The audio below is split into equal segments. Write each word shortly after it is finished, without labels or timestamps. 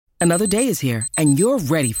Another day is here, and you're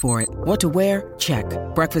ready for it. What to wear? Check.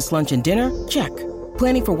 Breakfast, lunch, and dinner? Check.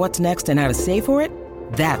 Planning for what's next and how to save for it?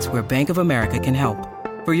 That's where Bank of America can help.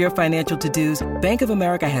 For your financial to-dos, Bank of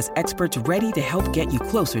America has experts ready to help get you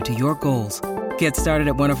closer to your goals. Get started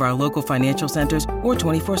at one of our local financial centers or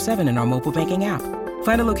 24/7 in our mobile banking app.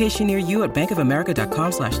 Find a location near you at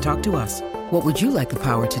bankofamerica.com/talktous. What would you like the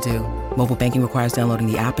power to do? Mobile banking requires downloading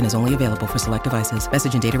the app and is only available for select devices.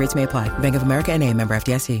 Message and data rates may apply. Bank of America N.A., member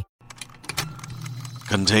FDIC.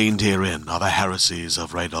 Contained herein are the heresies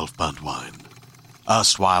of Radolf Burntwine,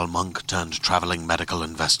 erstwhile monk turned traveling medical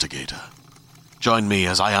investigator. Join me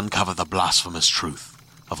as I uncover the blasphemous truth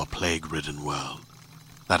of a plague-ridden world,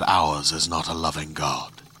 that ours is not a loving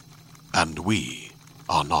God, and we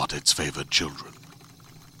are not its favored children.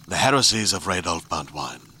 The heresies of Radolf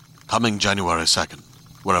Burntwine, coming January 2nd,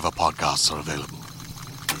 wherever podcasts are available.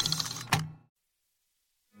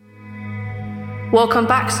 Welcome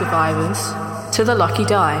back, survivors, to The Lucky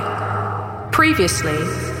Die. Previously,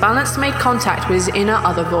 Balance made contact with his inner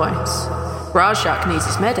other voice. Rajak needs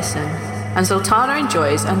his medicine, and Zoltana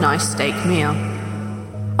enjoys a nice steak meal.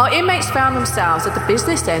 Our inmates found themselves at the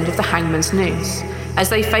business end of the hangman's noose as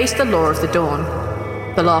they faced the law of the dawn.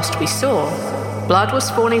 The last we saw, blood was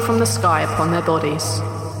falling from the sky upon their bodies.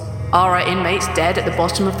 Are our inmates dead at the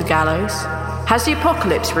bottom of the gallows? Has the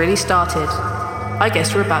apocalypse really started? I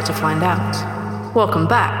guess we're about to find out. Welcome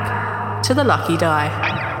back to The Lucky Die.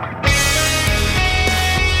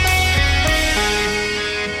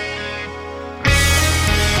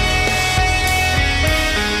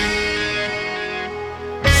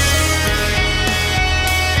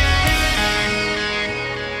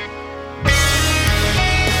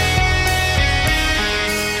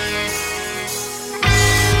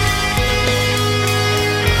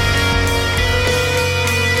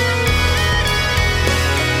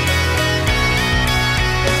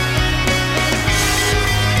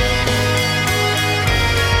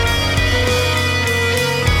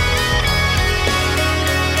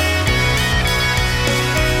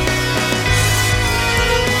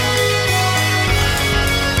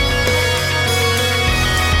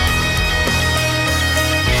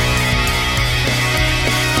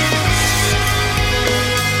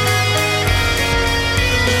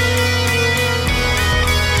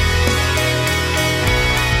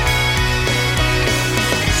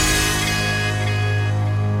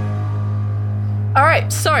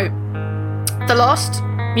 So, the last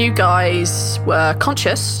you guys were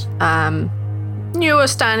conscious, you were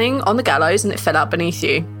standing on the gallows and it fell out beneath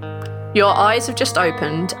you. Your eyes have just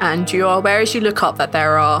opened and you are aware as you look up that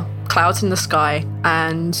there are clouds in the sky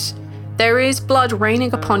and there is blood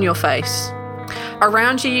raining upon your face.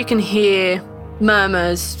 Around you can hear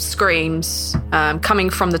murmurs, screams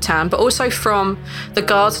coming from the town, but also from the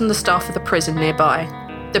guards and the staff of the prison nearby.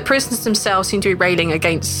 The prisoners themselves seem to be railing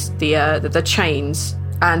against the chains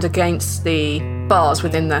and against the bars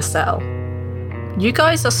within their cell. You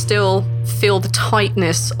guys are still feel the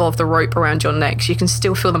tightness of the rope around your necks. You can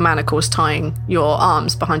still feel the manacles tying your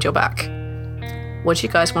arms behind your back. What do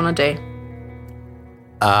you guys want to do?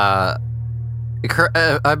 I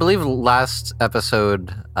believe last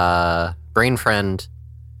episode, Brain Friend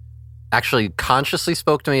actually consciously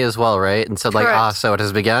spoke to me as well, right? And said Correct. So it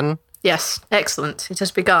has begun? Yes, excellent. It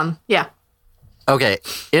has begun. Yeah. Okay.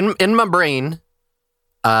 In my brain,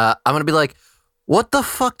 I'm going to be like, what the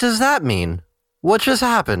fuck does that mean? What just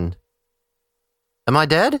happened? Am I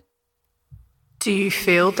dead? Do you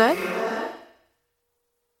feel dead?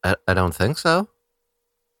 I don't think so.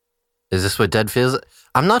 Is this what dead feels like?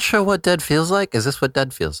 I'm not sure what dead feels like. Is this what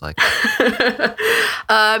dead feels like?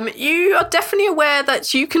 You are definitely aware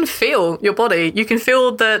that you can feel your body. You can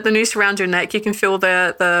feel the noose around your neck. You can feel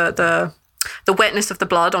the wetness of the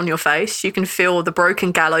blood on your face. You can feel the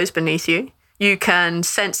broken gallows beneath you. You can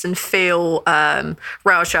sense and feel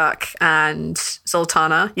Rajak and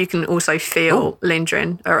Zoltana. You can also feel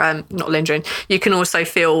Lindrin, or not Lindrin. You can also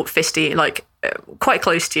feel Fisty, quite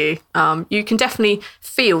close to you. You can definitely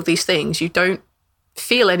feel these things. You don't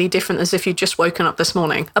feel any different as if you'd just woken up this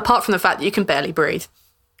morning, apart from the fact that you can barely breathe.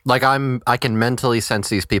 Like I can mentally sense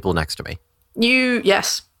these people next to me.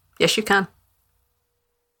 Yes, you can.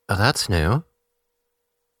 Oh, that's new.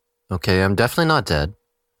 Okay, I'm definitely not dead.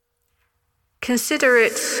 Consider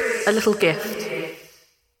it a little gift.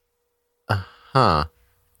 Uh-huh.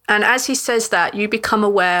 And as he says that, you become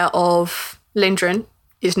aware of Lindrin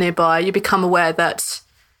is nearby. You become aware that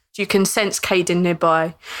you can sense Caden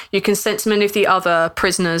nearby. You can sense many of the other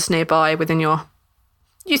prisoners nearby within your...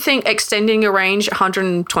 You think extending your range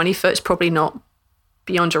 120 foot is probably not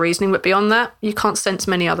beyond your reasoning, but beyond that, you can't sense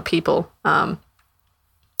many other people.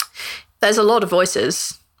 There's a lot of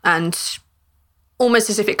voices and almost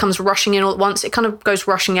as if it comes rushing in all at once, it kind of goes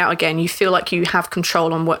rushing out again. You feel like you have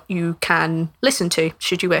control on what you can listen to,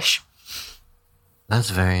 should you wish. That's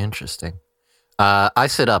very interesting. I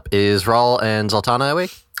sit up. Is Rawl and Zoltana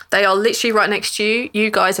awake? They are literally right next to you. You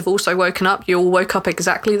guys have also woken up. You all woke up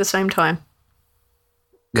exactly the same time.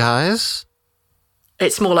 Guys?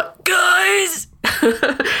 It's more like, guys!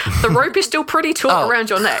 The rope is still pretty taut around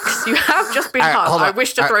your necks. You have just been hugged. I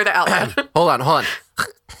wish to throw that out there. Hold on.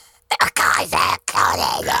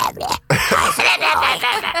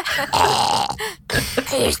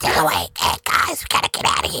 You're still awake. Hey, guys, we gotta get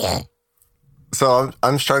out of here. So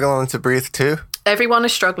I'm struggling to breathe too? Everyone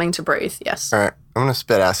is struggling to breathe, yes. All right, I'm going to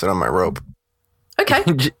spit acid on my rope. Okay.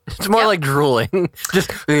 It's more like drooling.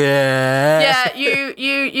 Just, Yeah,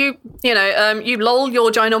 you lull your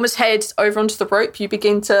ginormous head over onto the rope. You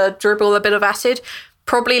begin to dribble a bit of acid.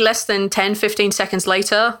 Probably less than 10, 15 seconds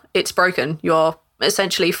later, it's broken. You're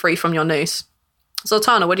essentially free from your noose.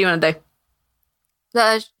 Zoltana, what do you want to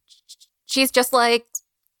do? She's just like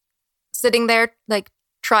sitting there, like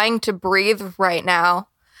trying to breathe right now.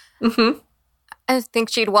 Mm-hmm. I think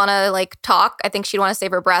she'd want to like talk. I think she'd want to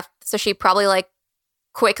save her breath. So she'd probably like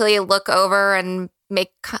quickly look over and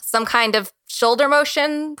make some kind of shoulder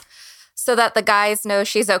motion so that the guys know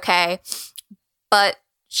she's okay. But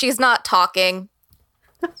she's not talking.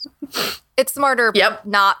 It's smarter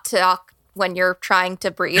not to talk when you're trying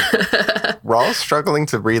to breathe. Rawl's struggling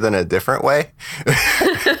to breathe in a different way.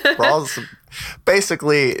 Rawl's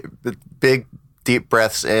basically big, deep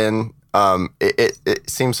breaths in. It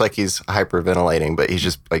seems like he's hyperventilating, but he's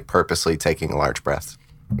just like purposely taking large breaths.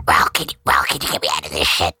 Well, can you get me out of this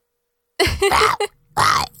shit?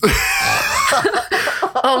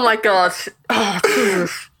 Oh my god. Oh,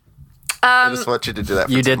 Jesus. I just want you to do that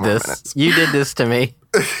for You 10 did more this. minutes. You did this to me.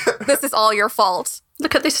 This is all your fault.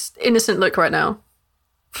 Look at this innocent look right now.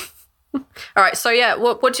 All right, so yeah,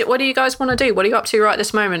 what do you guys want to do? What are you up to right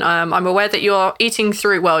this moment? I'm aware that you're eating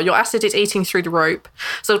through, well, your acid is eating through the rope.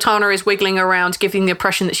 Zoltana is wiggling around, giving the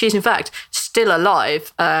impression that she's in fact still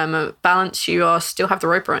alive. Balance, you still have the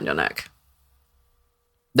rope around your neck.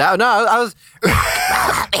 No, I was...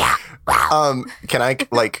 Can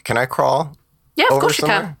I crawl? Yeah, of over course you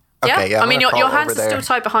somewhere? can. Okay, yeah, I mean, I'm gonna your crawl hands over are still there.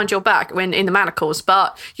 tied behind your back when in the manacles,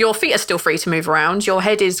 but your feet are still free to move around. Your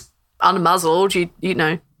head is unmuzzled. You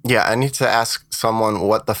know. Yeah, I need to ask someone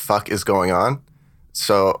what the fuck is going on.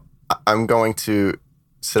 So I'm going to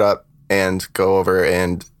sit up and go over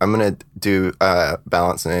and I'm going to do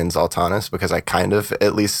balance in Zoltanas because I kind of,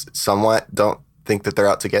 at least somewhat, don't think that they're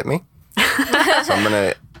out to get me. So I'm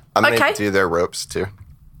going to do their ropes too.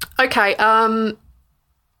 Okay.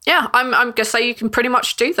 Yeah, I'm going to say you can pretty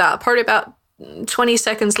much do that. Probably about 20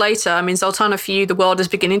 seconds later, I mean, Zoltana, for you, the world is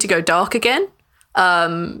beginning to go dark again.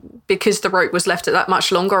 Because the rope was left that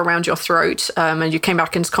much longer around your throat, and you came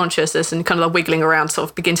back into consciousness and kind of like wiggling around sort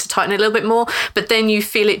of begins to tighten it a little bit more, but then you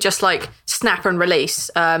feel it just like snap and release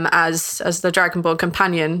as the Dragonborn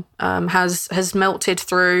companion has melted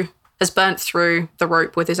through, has burnt through the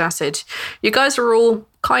rope with his acid. You guys are all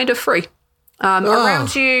kind of free.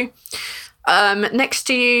 Around you, next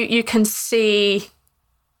to you, you can see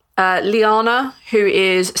Liana, who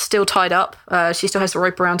is still tied up. She still has the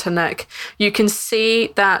rope around her neck. You can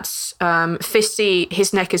see that Fisty,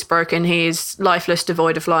 his neck is broken. He is lifeless,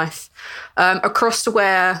 devoid of life. Across to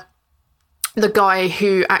where the guy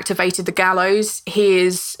who activated the gallows, he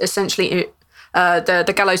is essentially...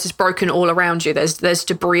 the gallows is broken all around you. There's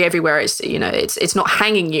debris everywhere. It's not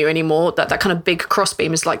hanging you anymore. That kind of big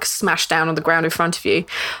crossbeam is like smashed down on the ground in front of you.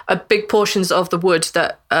 Big portions of the wood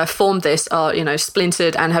that formed this are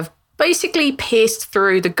splintered and have basically pierced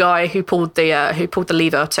through the guy who pulled the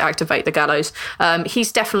lever to activate the gallows.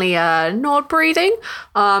 He's definitely not breathing.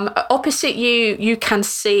 Opposite you can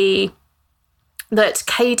see that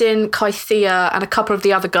Caden, Kythea, and a couple of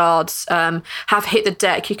the other guards have hit the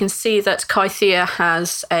deck. You can see that Kythea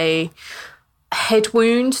has a head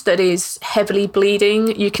wound that is heavily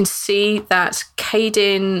bleeding. You can see that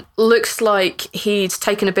Caden looks like he's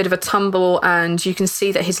taken a bit of a tumble, and you can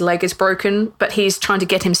see that his leg is broken, but he's trying to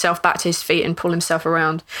get himself back to his feet and pull himself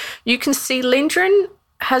around. You can see Lindren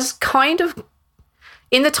has kind of...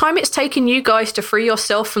 In the time it's taken you guys to free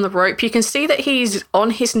yourself from the rope, you can see that he's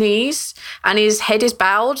on his knees and his head is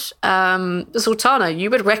bowed. Zoltana, you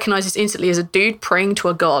would recognize this instantly as a dude praying to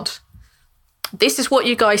a god. This is what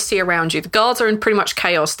you guys see around you. The guards are in pretty much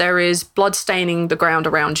chaos. There is blood staining the ground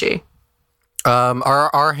around you.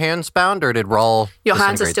 Are our hands bound, or did Rawl Your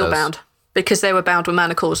hands are disintegrate still those? bound because they were bound with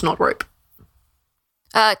manacles, not rope.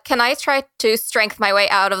 Can I try to strength my way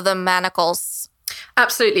out of the manacles?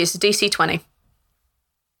 Absolutely. It's a DC 20.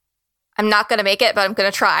 I'm not going to make it, but I'm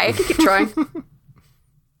going to try. Keep trying.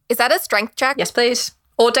 Is that a strength check? Yes, please.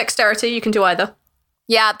 Or dexterity. You can do either.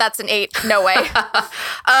 Yeah, that's an 8. No way.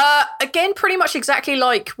 Again, pretty much exactly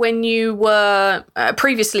like when you were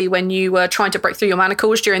previously when you were trying to break through your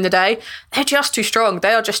manacles during the day. They're just too strong.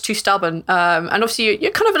 They are just too stubborn. And obviously,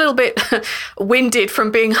 you're kind of a little bit winded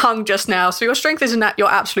from being hung just now. So your strength isn't at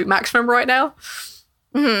your absolute maximum right now.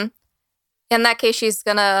 Mm-hmm. In that case, she's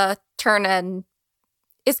going to turn and...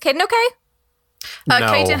 Is Caden okay? No.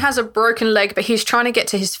 Caden has a broken leg, but he's trying to get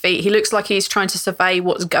to his feet. He looks like he's trying to survey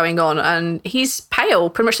what's going on, and he's pale,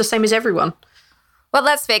 pretty much the same as everyone. Well,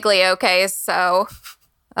 that's vaguely okay, so...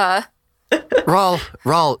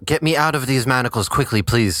 Rawl, get me out of these manacles quickly,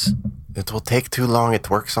 please. It will take too long.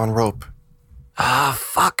 It works on rope. Ah,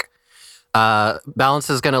 fuck.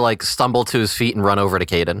 Balance is gonna, like, stumble to his feet and run over to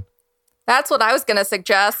Caden. That's what I was going to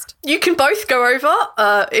suggest. You can both go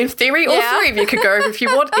over. In theory, all Yeah. three of you could go over if you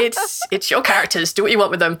want. It's your characters. Do what you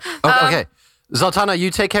want with them. Okay. Zoltana,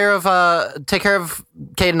 you take care of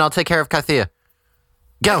Caden, I'll take care of Kathia.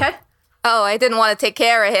 Go. Okay. Oh, I didn't want to take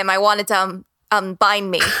care of him. I wanted to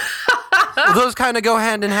unbind me. Those kind of go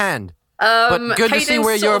hand in hand. But good to see Caden's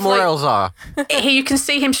where sort your of like- morals are. You can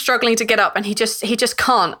see him struggling to get up, and he just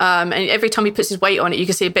can't. And every time he puts his weight on it, you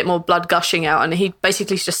can see a bit more blood gushing out, and he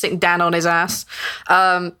basically is just sitting down on his ass.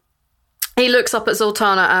 He looks up at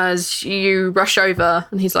Zoltana as you rush over,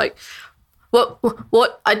 and he's like, "What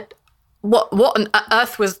on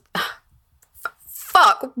earth was?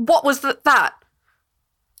 Fuck! What was that?"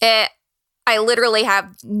 I literally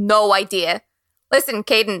have no idea. Listen,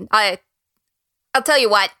 Caden, I'll tell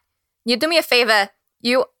you what. You do me a favor.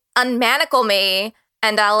 You unmanacle me,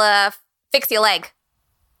 and I'll fix your leg.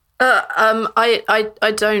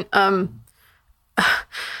 I don't.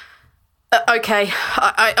 Okay,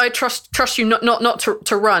 I trust you not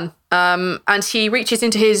to run. And he reaches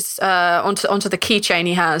into his onto the keychain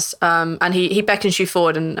he has, and he beckons you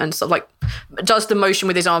forward and sort of like does the motion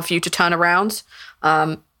with his arm for you to turn around.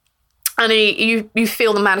 And you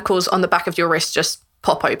feel the manacles on the back of your wrist just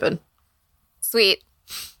pop open. Sweet.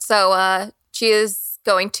 So she is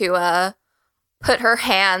going to put her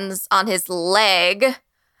hands on his leg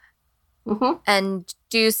and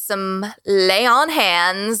do some lay on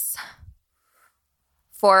hands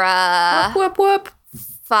for Whoop whoop.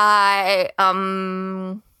 5.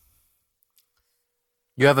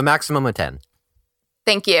 You have a maximum of 10.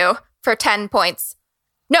 Thank you for 10 points.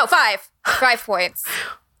 No, 5. 5 points.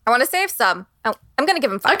 I want to save some. I'm going to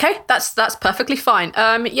give him 5. Okay, that's perfectly fine.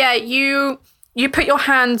 Yeah, you put your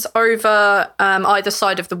hands over either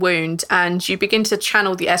side of the wound, and you begin to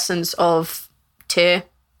channel the essence of Tyr.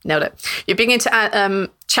 Nailed it. You begin to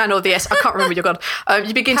channel the I can't remember your god.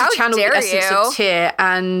 You begin to How channel the dare essence you. of Tyr,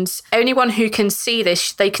 and anyone who can see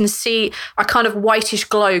this, they can see a kind of whitish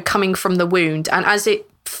glow coming from the wound, and as it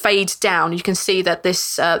fades down, you can see that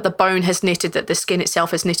this the bone has knitted, that the skin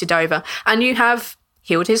itself has knitted over, and you have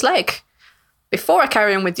healed his leg. Before I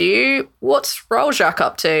carry on with you, what's Roljak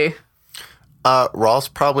up to? Rawl's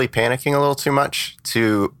probably panicking a little too much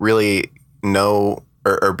to really know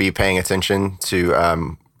or be paying attention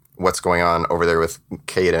to what's going on over there with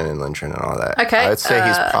Caden and Lindgren and all that. Okay, I'd say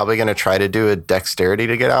he's probably going to try to do a dexterity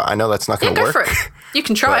to get out. I know that's not going to Go work. for it. You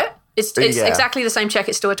can try it. It's yeah. exactly the same check.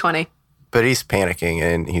 It's still a 20. But he's panicking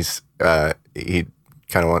and he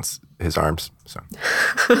kind of wants his arms. So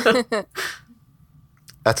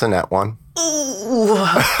that's a net 1.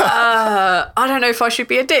 I don't know if I should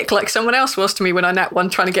be a dick like someone else was to me when I nat 1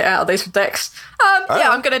 trying to get out of this with Dex.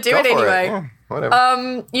 Yeah, I'm going to do Go it for anyway. Yeah,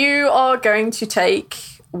 whatever. You are going to take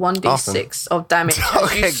 1d6 Awesome. of damage as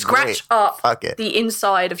Okay, you scratch great. up Fuck it. the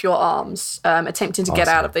inside of your arms, attempting to get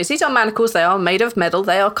out of these. These are manacles. They are made of metal.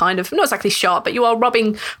 They are kind of, not exactly sharp, but you are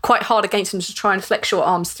rubbing quite hard against them to try and flex your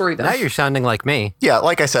arms through them. Now you're sounding like me. Yeah,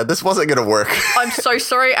 like I said, this wasn't going to work. I'm so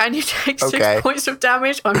sorry, and you take 6 Okay. points of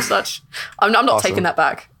damage. I'm not Awesome. taking that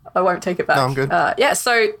back. I won't take it back. No, I'm good. Yeah,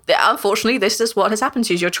 so unfortunately, this is what has happened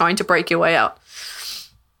to you. You're trying to break your way out.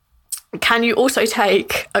 Can you also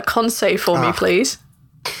take a con save for me, please?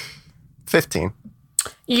 15.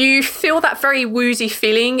 You feel that very woozy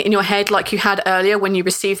feeling in your head like you had earlier when you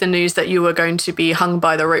received the news that you were going to be hung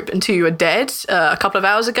by the rope until you were dead a couple of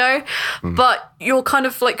hours ago. But you're kind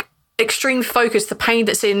of like extreme focus, the pain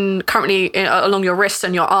that's currently along your wrists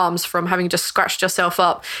and your arms from having just scratched yourself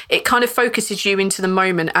up, it kind of focuses you into the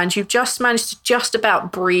moment, and you've just managed to just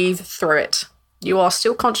about breathe through it. You are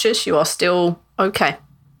still conscious. You are still okay.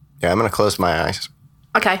 Yeah, I'm going to close my eyes.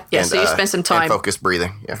 Okay, yeah, and, so you spend some and time focus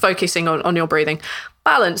breathing. Yeah. focusing on your breathing.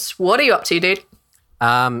 Balance, what are you up to, dude?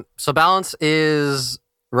 So Balance is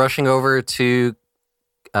rushing over to,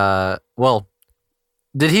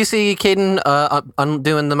 Did he see Caden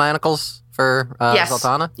undoing the manacles for Yes.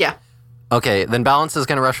 Zoltana? Yeah. Okay, then Balance is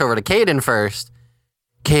going to rush over to Caden first.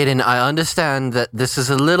 Caden, I understand that this is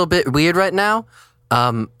a little bit weird right now.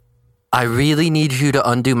 I really need you to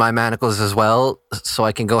undo my manacles as well, so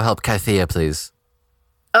I can go help Kythea, please.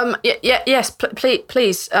 Yes,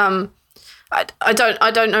 please. I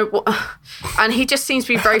don't know what. And he just seems to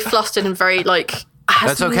be very flustered and very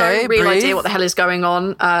has That's okay, no real breathe. idea what the hell is going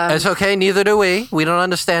on. It's okay, neither do we. We don't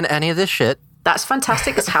understand any of this shit. That's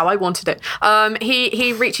fantastic. That's how I wanted it.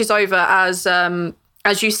 He reaches over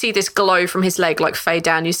as you see this glow from his leg fade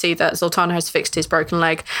down. You see that Zoltana has fixed his broken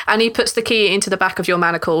leg, and he puts the key into the back of your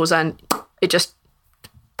manacles, and it just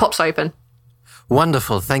pops open.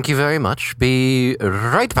 Wonderful. Thank you very much. Be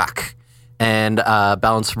right back. And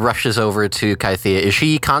Balance rushes over to Kythea. Is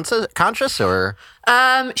she conscious or?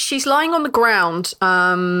 She's lying on the ground.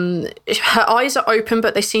 Her eyes are open,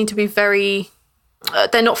 but they seem to be very...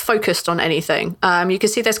 they're not focused on anything. You can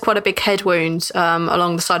see there's quite a big head wound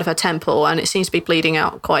along the side of her temple, and it seems to be bleeding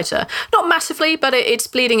out quite not massively, but it's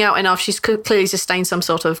bleeding out enough. She's clearly sustained some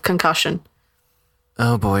sort of concussion.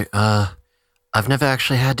 Oh boy, I've never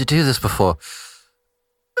actually had to do this before.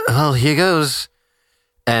 Well, here goes.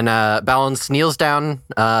 And Balance kneels down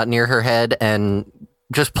near her head and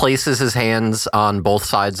just places his hands on both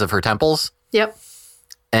sides of her temples. Yep.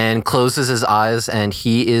 And closes his eyes, and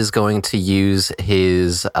he is going to use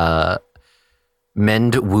his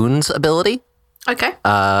Mend Wounds ability. Okay.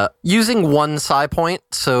 Using one psi point,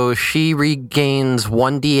 so she regains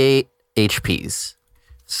 1d8 HPs.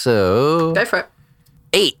 So... Go for it.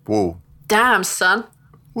 8. Whoa. Damn, son.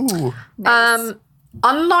 Ooh.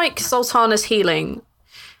 Unlike Zoltana's healing,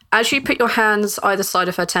 as you put your hands either side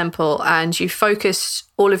of her temple and you focus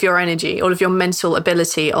all of your energy, all of your mental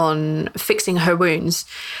ability on fixing her wounds,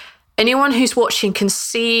 anyone who's watching can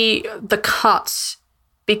see the cuts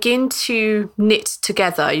begin to knit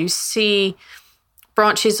together. You see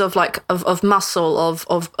branches of muscle,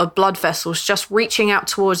 of blood vessels just reaching out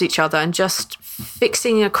towards each other and just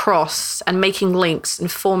fixing across and making links and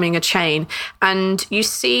forming a chain. And you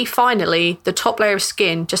see finally the top layer of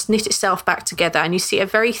skin just knit itself back together, and you see a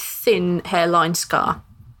very thin hairline scar.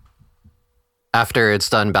 After it's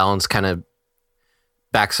done, Balance kind of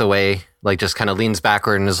backs away, just kind of leans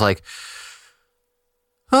backward and is like,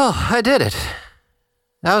 "Oh, I did it.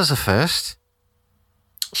 That was a first."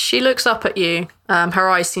 She looks up at you. Her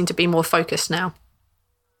eyes seem to be more focused now.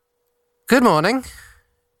 Good morning.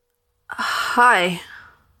 Hi.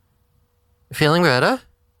 Feeling better?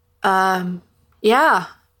 Yeah.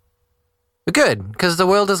 Good, because the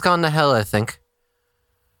world has gone to hell, I think.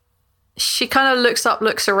 She kind of looks up,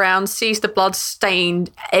 looks around, sees the blood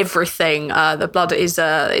stained everything. The blood is,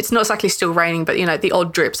 it's not exactly still raining, but, the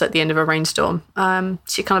odd drips at the end of a rainstorm.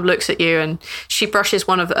 She kind of looks at you and she brushes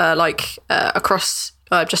one of, across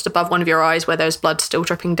just above one of your eyes where there's blood still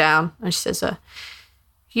dripping down. And she says,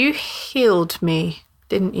 you healed me,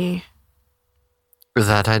 didn't you?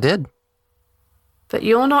 That I did. But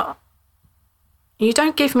you don't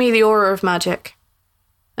give me the aura of magic.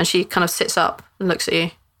 And she kind of sits up and looks at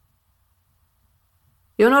you.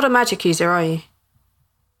 You're not a magic user, are you?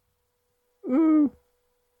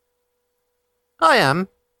 I am.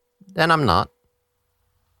 And I'm not.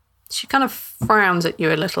 She kind of frowns at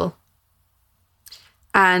you a little.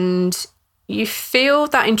 And you feel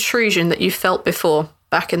that intrusion that you felt before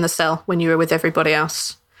back in the cell when you were with everybody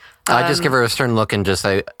else. I just give her a stern look and just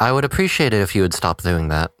say, I would appreciate it if you would stop doing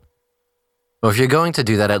that. Well, if you're going to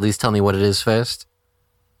do that, at least tell me what it is first.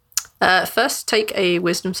 First, take a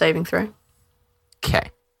wisdom saving throw.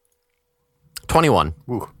 Okay. 21.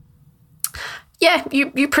 Ooh. Yeah,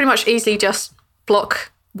 you pretty much easily just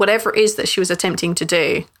block whatever it is that she was attempting to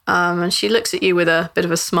do. And she looks at you with a bit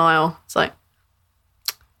of a smile. It's like,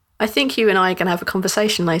 I think you and I are going to have a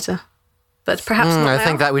conversation later. But perhaps not now. I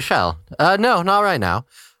think that we shall. No, not right now.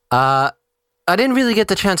 I didn't really get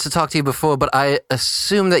the chance to talk to you before, but I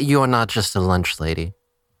assume that you are not just a lunch lady.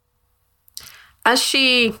 As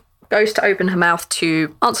she goes to open her mouth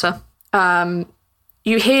to answer,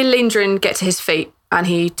 you hear Lindren get to his feet, and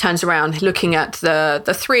he turns around looking at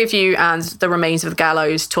the three of you and the remains of the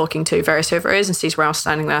gallows, talking to various whoever it is, and sees Rouse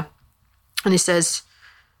standing there. And he says,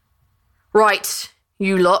 right,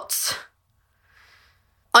 you lot.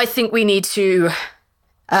 I think we need to...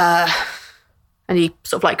 and he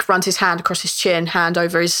sort of runs his hand across his chin, hand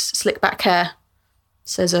over his slick back hair.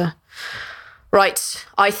 Says, right,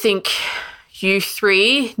 I think you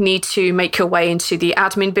three need to make your way into the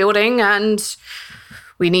admin building, and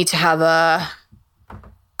we need to have a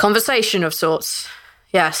conversation of sorts.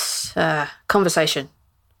 Yes, conversation.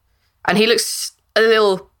 And he looks a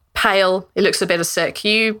little pale. He looks a bit sick.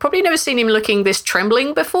 You probably never seen him looking this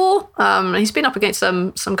trembling before. He's been up against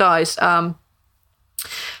some guys.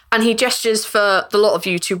 And he gestures for the lot of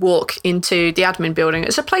you to walk into the admin building.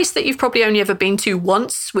 It's a place that you've probably only ever been to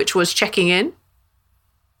once, which was checking in.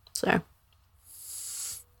 So,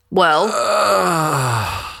 well,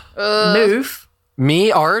 move.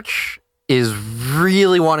 Me, Arch, is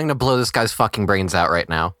really wanting to blow this guy's fucking brains out right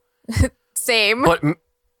now. Same. But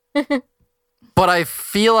I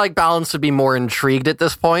feel like Balance would be more intrigued at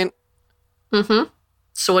this point. Mm-hmm.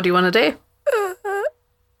 So what do you want to do?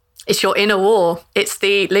 It's your inner war. It's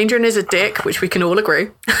the Lindgren is a dick, which we can all agree.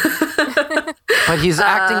 But he's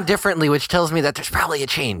acting differently, which tells me that there's probably a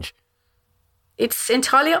change. It's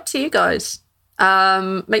entirely up to you guys.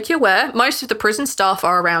 Make you aware, most of the prison staff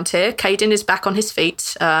are around here. Caden is back on his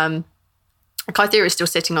feet. Kythera is still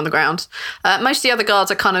sitting on the ground. Most of the other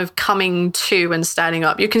guards are kind of coming to and standing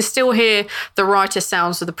up. You can still hear the riotous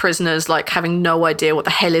sounds of the prisoners, like having no idea what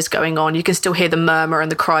the hell is going on. You can still hear the murmur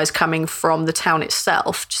and the cries coming from the town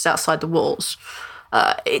itself, just outside the walls.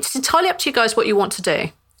 It's entirely up to you guys what you want to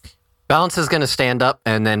do. Balance is going to stand up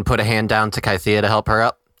and then put a hand down to Kythea to help her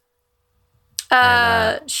up.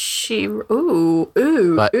 Ooh.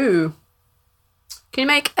 Can you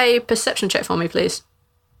make a perception check for me, please?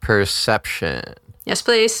 Perception. Yes,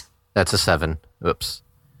 please. That's a 7. Oops.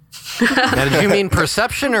 Now, did you mean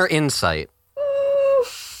perception or insight?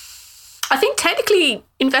 I think technically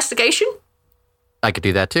investigation. I could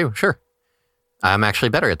do that too, sure. I'm actually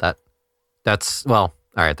better at that. That's an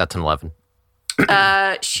 11.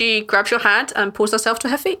 She grabs your hand and pulls herself to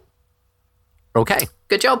her feet. Okay.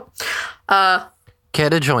 Good job. Care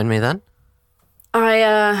to join me then? I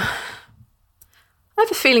have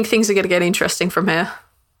a feeling things are going to get interesting from here.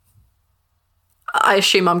 I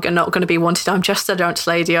assume I'm not going to be wanted. I'm just a dunce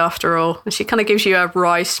lady after all. And she kind of gives you a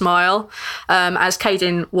wry smile as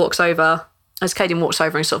Caden walks over. As Caden walks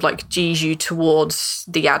over and sort of like G's you towards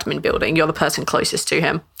the admin building. You're the person closest to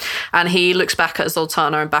him. And he looks back at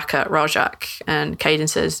Zoltana and back at Rajak. And Caden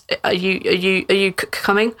says, Are you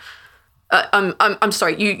coming? I'm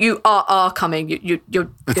sorry. You are coming.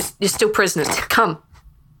 You're still prisoners. Come.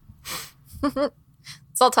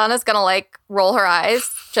 Zoltana's gonna like roll her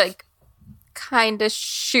eyes, like kind of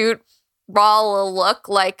shoot Rawl a look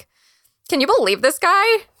like, can you believe this guy?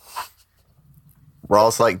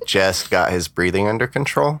 Rawls like just got his breathing under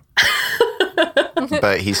control,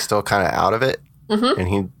 but he's still kind of out of it,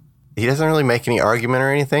 and he doesn't really make any argument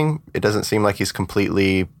or anything. It doesn't seem like he's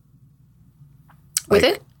completely With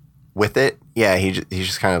it? With it, yeah. He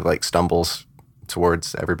just kind of like stumbles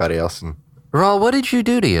towards everybody else. And Rawl, what did you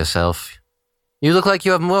do to yourself? You look like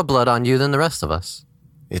you have more blood on you than the rest of us.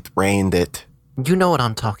 it rained it. You know what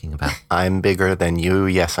I'm talking about. I'm bigger than you.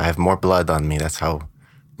 Yes, I have more blood on me. That's how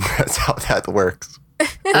that works.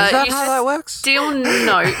 Is that how that works? Still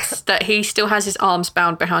note that he still has his arms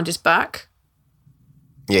bound behind his back.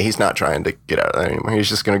 Yeah, he's not trying to get out of there anymore. He's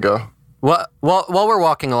just going to go. While we're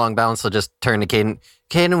walking along, Balance will just turn to Caden.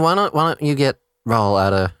 Caden, why don't you get Rawl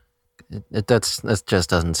out of... That just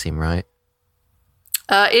doesn't seem right.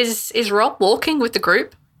 Is Rob walking with the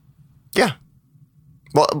group? Yeah.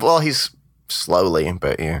 Well, he's slowly,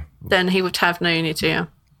 but yeah. Then he would have no need to, yeah.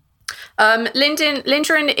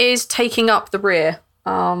 Lindgren is taking up the rear.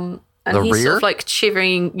 And The he's rear? sort of like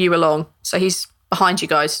cheering you along. So he's behind you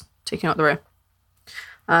guys, taking up the rear.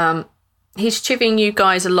 He's cheering you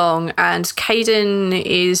guys along, and Caden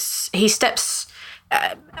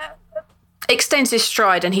extends his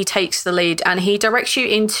stride and he takes the lead, and he directs you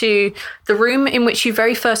into the room in which you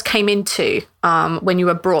very first came into when you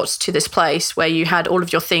were brought to this place, where you had all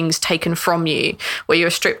of your things taken from you, where you were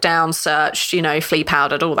stripped down, searched, flea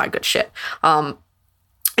powdered, all that good shit.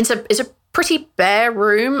 It's a pretty bare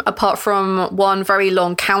room, apart from one very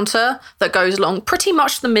long counter that goes along pretty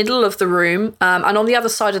much the middle of the room. And on the other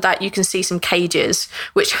side of that, you can see some cages,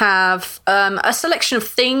 which have a selection of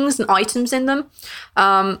things and items in them.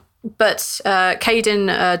 But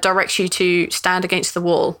Caden directs you to stand against the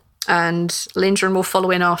wall, and Lindgren will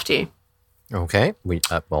follow in after you. Okay.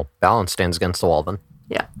 Balance stands against the wall then.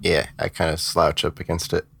 Yeah. Yeah, I kind of slouch up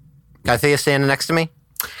against it. Kythea standing next to me?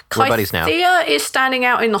 We're buddies now. Kythea is standing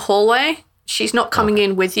out in the hallway. She's not coming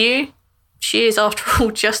in with you. She is, after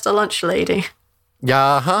all, just a lunch lady.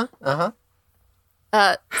 Yeah,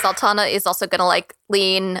 Sultana is also gonna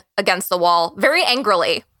lean against the wall very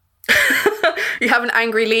angrily. You have an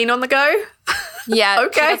angry lean on the go? Yeah.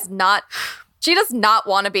 Okay. She does not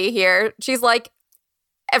want to be here. She's like,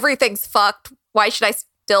 everything's fucked. Why should I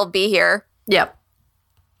still be here? Yep.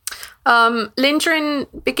 Lindgren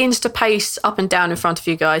begins to pace up and down in front of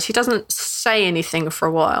you guys. He doesn't say anything for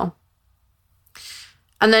a while.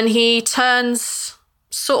 And then he turns,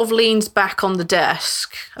 sort of leans back on the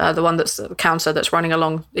desk, the one that's the counter that's running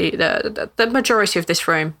along the majority of this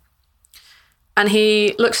room. And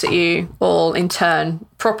he looks at you all in turn,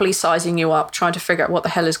 properly sizing you up, trying to figure out what the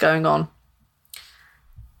hell is going on.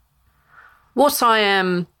 What I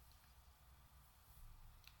am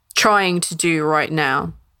trying to do right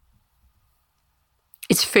now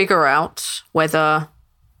is figure out whether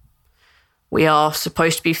we are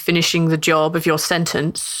supposed to be finishing the job of your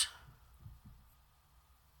sentence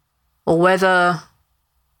or whether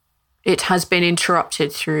it has been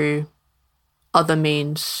interrupted through other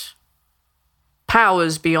means,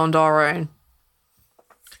 powers beyond our own.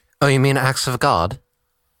 Oh, you mean acts of God?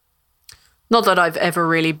 Not that I've ever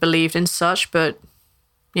really believed in such, but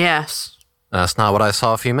yes. That's not what I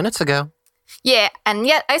saw a few minutes ago. Yeah, and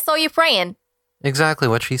yet I saw you praying. Exactly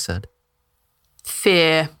what she said.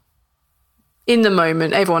 Fear. In the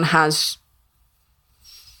moment, everyone has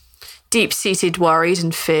deep-seated worries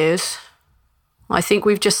and fears. I think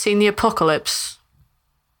we've just seen the apocalypse.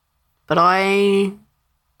 But I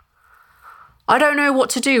don't know what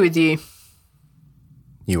to do with you.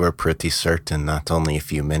 You were pretty certain not only a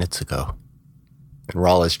few minutes ago. And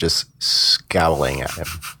Rawl is just scowling at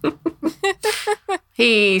him.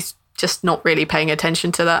 He's just not really paying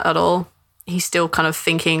attention to that at all. He's still kind of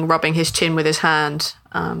thinking, rubbing his chin with his hand.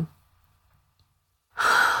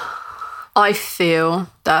 I feel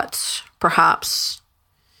that perhaps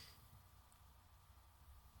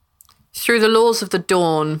through the laws of the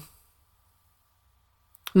dawn,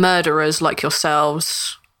 murderers like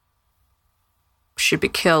yourselves should be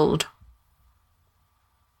killed.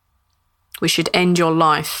 We should end your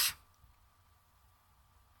life.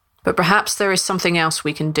 But perhaps there is something else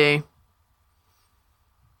we can do.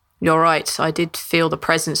 You're right, I did feel the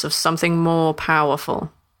presence of something more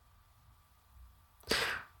powerful.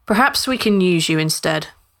 Perhaps we can use you instead.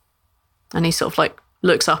 And he sort of like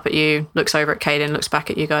looks up at you, looks over at Caden, looks back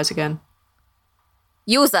at you guys again.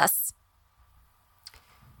 Use us.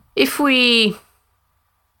 If we...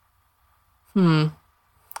 I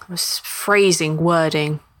was phrasing,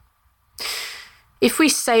 wording. If we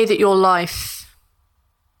say that your life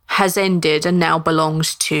has ended and now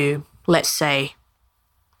belongs to, let's say,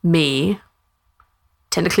 me,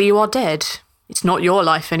 technically you are dead. It's not your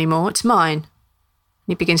life anymore, it's mine. And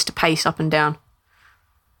he begins to pace up and down.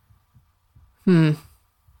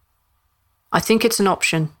 I think it's an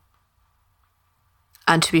option.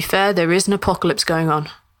 And to be fair, there is an apocalypse going on.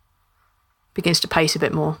 Begins to pace a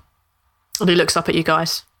bit more. And he looks up at you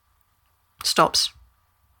guys. Stops.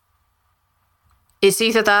 It's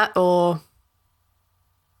either that or...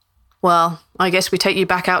 well, I guess we take you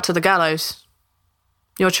back out to the gallows.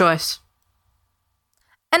 Your choice.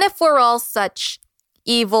 And if we're all such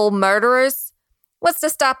evil murderers, what's to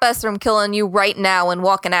stop us from killing you right now and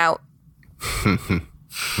walking out?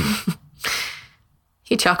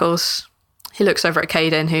 He chuckles. He looks over at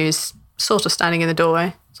Caden, who's sort of standing in the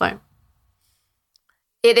doorway. It's like...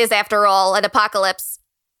 it is, after all, an apocalypse,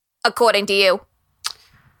 according to you.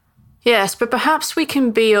 yes, but perhaps we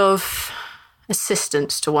can be of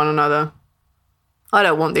assistance to one another. I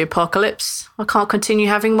don't want the apocalypse. I can't continue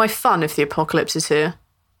having my fun if the apocalypse is here.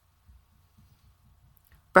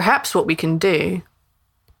 Perhaps what we can do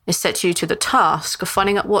is set you to the task of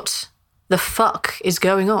finding out what the fuck is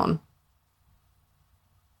going on.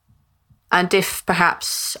 And if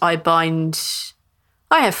perhaps I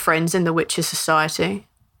have friends in the Witcher Society.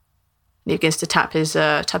 He begins to tap his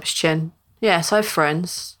chin. Yes, I have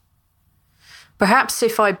friends. Perhaps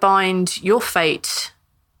if I bind your fate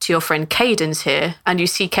to your friend Caden's here, and you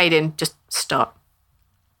see Caden just stop,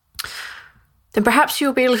 then perhaps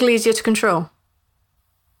you'll be a little easier to control.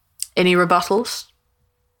 Any rebuttals?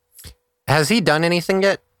 Has he done anything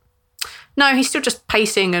yet? No, he's still just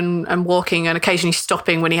pacing and walking and occasionally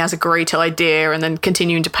stopping when he has a great idea and then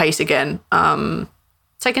continuing to pace again.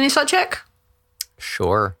 Take an insight check?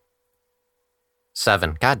 Sure.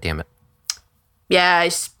 7. God damn it. Yeah,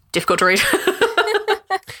 it's difficult to read.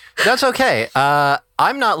 That's okay.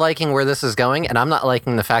 I'm not liking where this is going, and I'm not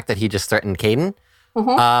liking the fact that he just threatened Caden.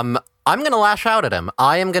 I'm going to lash out at him.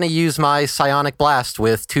 I am going to use my psionic blast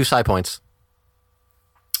with 2 psi points.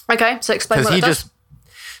 Okay, so explain what it does.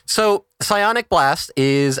 So, psionic blast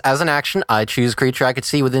is, as an action, I choose a creature I could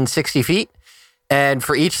see within 60 feet, and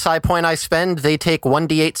for each psi point I spend, they take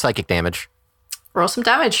 1d8 psychic damage. Roll some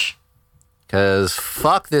damage. Because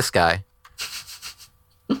fuck this guy.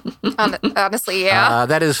 Honestly, yeah.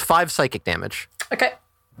 That is 5 psychic damage. Okay.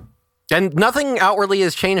 And nothing outwardly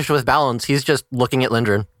has changed with Balance. He's just looking at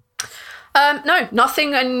Lindren. No,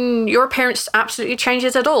 nothing, and your appearance absolutely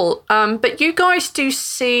changes at all. But you guys do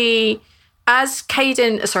see as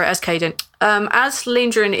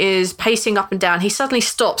Lindgren is pacing up and down, he suddenly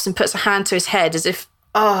stops and puts a hand to his head as if,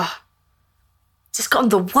 just gotten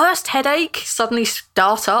the worst headache, suddenly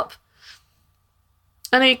start up.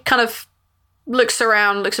 And he kind of looks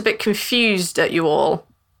around, looks a bit confused at you all.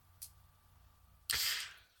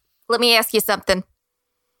 Let me ask you something.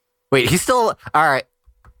 Wait, he's still... All right.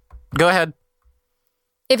 Go ahead.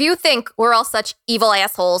 If you think we're all such evil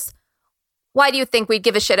assholes, why do you think we'd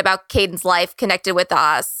give a shit about Caden's life connected with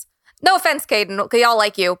us? No offense, Caden, we all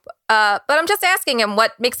like you. But I'm just asking him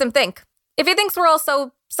what makes him think. If he thinks we're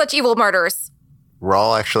all such evil murderers.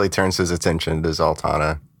 Rawl actually turns his attention to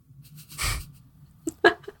Zoltana.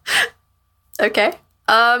 Okay.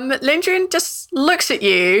 Lindgren just looks at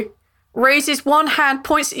you, raises one hand,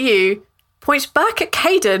 points at you, points back at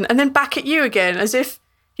Caden, and then back at you again, as if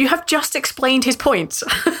you have just explained his point.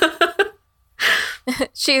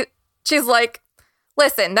 She's like,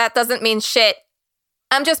 listen, that doesn't mean shit.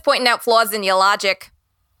 I'm just pointing out flaws in your logic.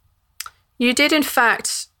 You did, in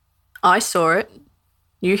fact. I saw it.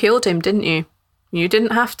 You healed him, didn't you? You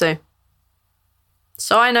didn't have to.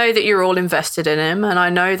 So I know that you're all invested in him, and I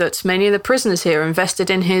know that many of the prisoners here are invested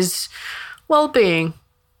in his well-being.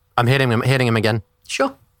 I'm hitting him again.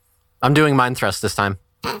 Sure. I'm doing mind thrust this time.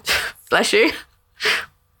 Bless you.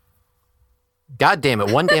 God damn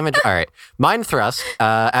it. 1 damage. All right. Mind thrust.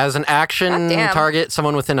 As an action target,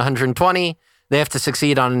 someone within 120, they have to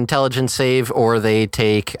succeed on an intelligence save or they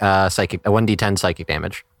take a 1d10 psychic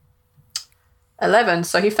damage. 11,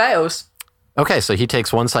 so he fails. Okay, so he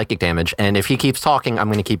takes 1 psychic damage, and if he keeps talking, I'm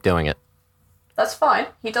going to keep doing it. That's fine.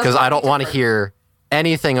 He doesn't. Because I don't want to hear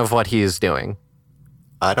anything of what he is doing.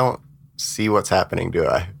 I don't see what's happening, do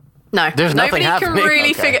I? No. There's nothing Nobody happening. can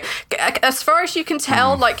really Okay. figure... As far as you can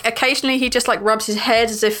tell, like, occasionally he just, like, rubs his head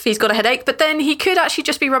as if he's got a headache, but then he could actually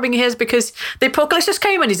just be rubbing his because the apocalypse just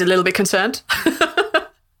came and he's a little bit concerned.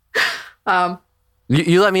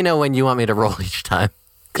 You let me know when you want me to roll each time,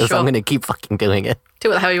 because Sure. I'm going to keep fucking doing it. Do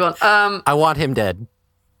what the hell you want. I want him dead.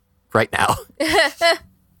 Right now.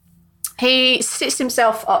 He sits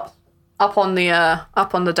himself up on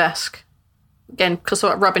the desk. Again,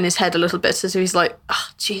 sort of rubbing his head a little bit as he's like,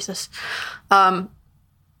 Jesus. You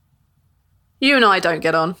and I don't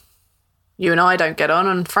get on.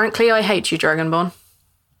 And frankly, I hate you, Dragonborn.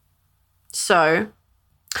 So,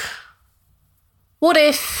 what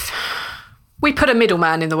if we put a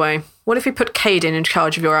middleman in the way? What if we put Caden in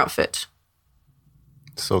charge of your outfit?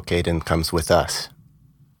 So Caden comes with us.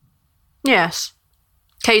 Yes.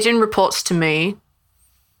 Caden reports to me.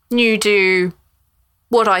 You do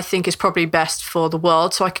what I think is probably best for the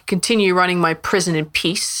world so I can continue running my prison in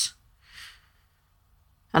peace.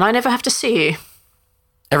 And I never have to see you.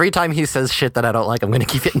 Every time he says shit that I don't like, I'm going to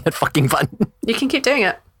keep hitting that fucking button. You can keep doing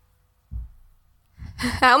it.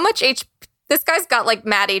 How much HP? This guy's got like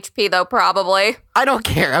mad HP though, probably. I don't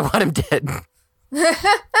care. I want him dead.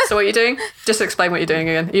 So what are you doing? Just explain what you're doing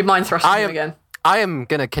again. You mind thrusting him again. I am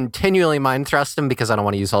going to continually mind thrust him because I don't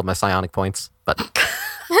want to use all my psionic points. But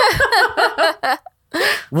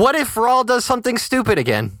what if Rawl does something stupid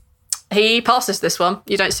again? He passes this one.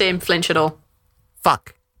 You don't see him flinch at all.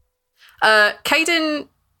 Fuck. Caden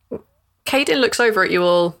looks over at you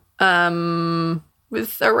all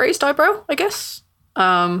with a raised eyebrow, I guess.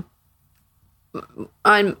 We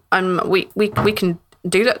can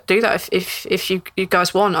do that if you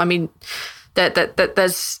guys want. I mean, that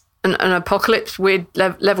there's an apocalypse, weird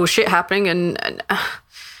level shit happening, and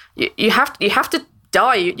you have to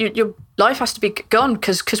die. Your life has to be gone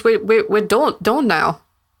because we're dawn now.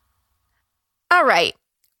 All right.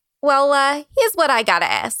 Well, here's what I gotta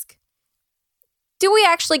ask. Do we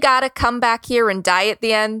actually gotta come back here and die at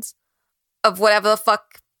the end of whatever the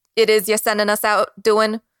fuck it is you're sending us out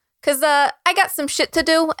doing? Because I got some shit to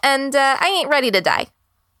do, and I ain't ready to die.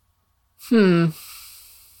 Give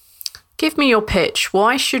me your pitch.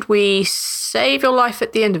 Why should we save your life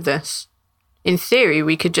at the end of this? In theory,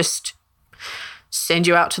 we could just send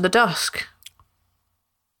you out to the dusk.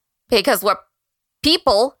 Because we're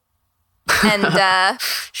people, and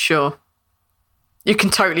Sure. You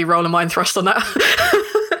can totally roll a mind thrust on that.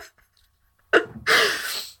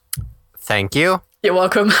 Thank you. You're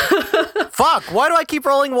welcome. Fuck, why do I keep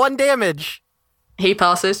rolling 1 damage? He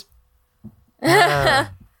passes.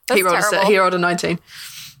 that's He terrible. rolled a 19.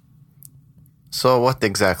 So what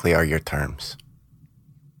exactly are your terms?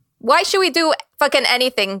 Why should we do fucking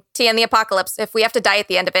anything to end the apocalypse if we have to die at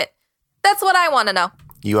the end of it? That's what I want to know.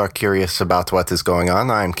 You are curious about what is going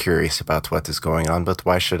on. I'm curious about what is going on, but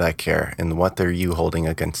why should I care? And what are you holding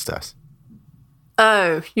against us?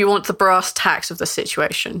 Oh, you want the brass tacks of the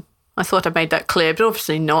situation. I thought I made that clear, but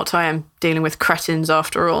obviously not. I am dealing with cretins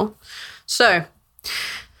after all. So,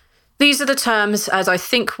 these are the terms as I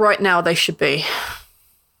think right now they should be.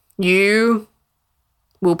 You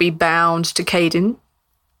will be bound to Caden.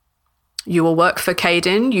 You will work for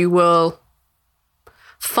Caden. You will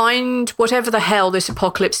find whatever the hell this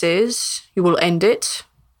apocalypse is. You will end it.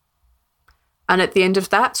 And at the end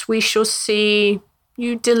of that, we shall see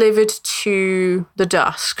you delivered to the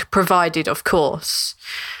dusk, provided, of course,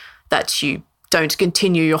 that you don't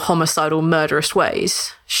continue your homicidal, murderous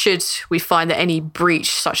ways. Should we find that any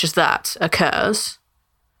breach such as that occurs,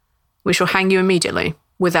 we shall hang you immediately,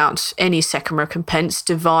 without any second recompense.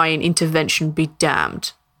 Divine intervention be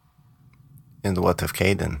damned. And what of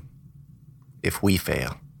Caden? If we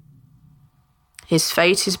fail? His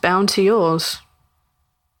fate is bound to yours.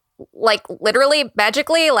 Like, literally,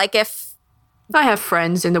 magically? Like, if... I have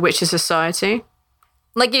friends in the Witcher Society.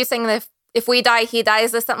 Like, you saying that if we die, he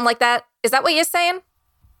dies, or something like that? Is that what you're saying?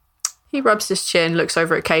 He rubs his chin, looks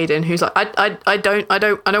over at Caden, who's like, I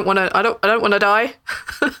don't want to die.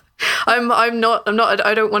 I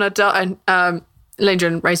don't want to die. And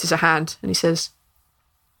Lindgren raises a hand and he says,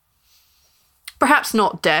 perhaps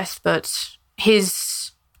not death, but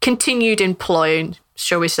his continued employment,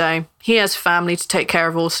 shall we say. He has family to take care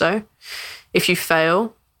of also. If you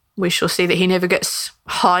fail, we shall see that he never gets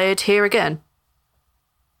hired here again.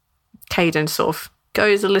 Caden sort of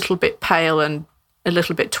goes a little bit pale and a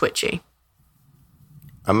little bit twitchy.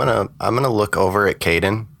 I'm gonna look over at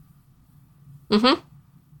Caden. Mm-hmm.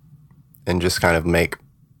 And just kind of make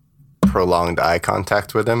prolonged eye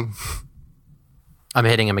contact with him. I'm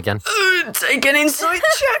hitting him again. Take an insight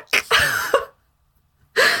check.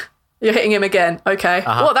 You're hitting him again. Okay.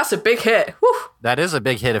 Uh-huh. Well, that's a big hit. Whew. That is a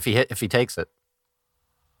big hit if he takes it.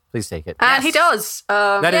 Please take it. And he does.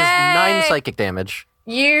 That is Yay! 9 psychic damage.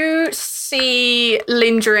 You see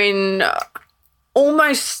Lindrin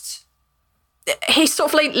almost... He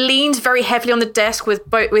sort of like leans very heavily on the desk with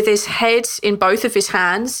his head in both of his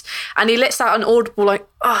hands, and he lets out an audible like,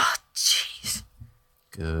 oh, jeez.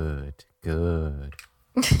 Good.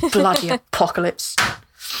 Bloody apocalypse.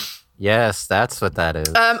 Yes, that's what that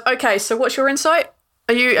is. Okay, so what's your insight?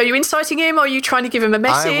 Are you inciting him, or are you trying to give him a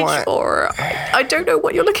message, or I don't know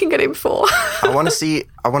what you're looking at him for. I want to see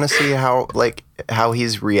how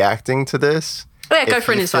he's reacting to this. Oh, yeah, go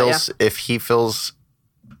for an insight. If he feels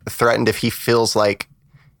threatened, if he feels like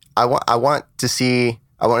I want to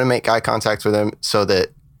make eye contact with him so that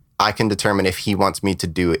I can determine if he wants me to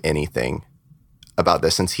do anything about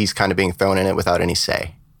this, since he's kind of being thrown in it without any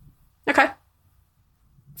say. Okay.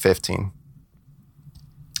 15.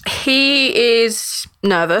 He is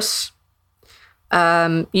nervous.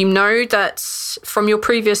 You know that from your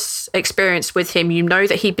previous experience with him, you know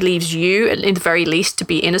that he believes you, in the very least, to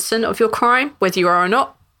be innocent of your crime, whether you are or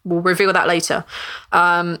not. We'll reveal that later.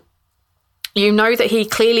 You know that he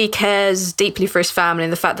clearly cares deeply for his family,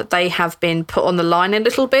 and the fact that they have been put on the line a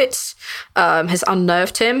little bit has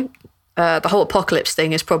unnerved him. The whole apocalypse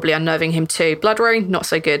thing is probably unnerving him too. Bloodrow, not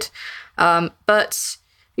so good. But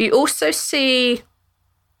you also see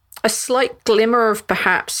a slight glimmer of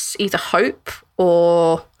perhaps either hope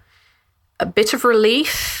or a bit of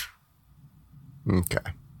relief.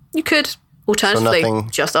 Okay. You could alternatively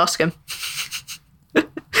just ask him.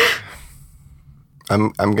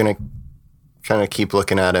 I'm gonna kind of keep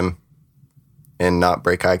looking at him and not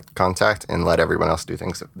break eye contact and let everyone else do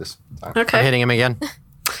things at this time. Okay. I'm hitting him again.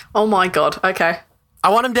 Oh my god. Okay. I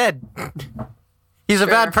want him dead. He's a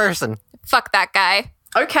bad person. Fuck that guy.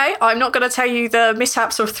 Okay. I'm not going to tell you the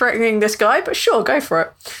mishaps of threatening this guy, but sure, go for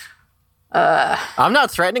it. I'm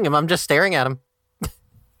not threatening him. I'm just staring at him.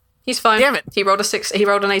 He's fine. Damn it. He rolled a 6. He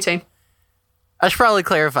rolled an 18. I should probably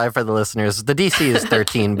clarify for the listeners. The DC is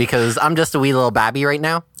 13 because I'm just a wee little babby right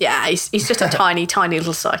now. Yeah, he's just a tiny, tiny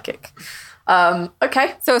little psychic.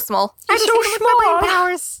 Okay. So small. He's so small.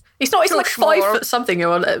 Powers. He's not. He's So like small. 5 foot something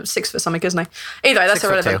or 6 foot something, isn't he? Either way, that's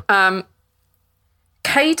 6 foot irrelevant.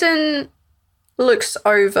 Caden looks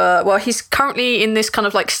over. Well, he's currently in this kind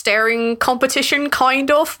of like staring competition, kind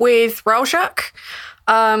of, with Raljak.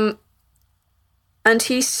 And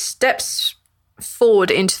he steps forward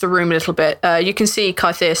into the room a little bit. You can see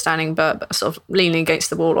Kythea standing, but sort of leaning against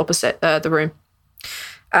the wall opposite the room.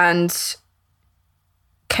 And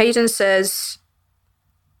Caden says,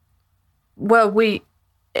 well,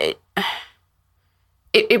 it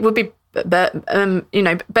would be better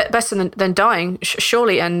than dying,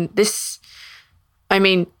 surely. And this, I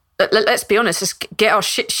mean, let's be honest, let's get our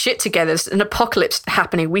shit together. There's an apocalypse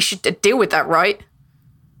happening. We should deal with that, right?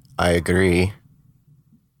 I agree.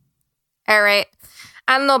 All right.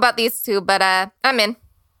 I don't know about these two, but I'm in.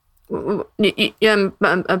 Balance,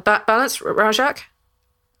 Raljak?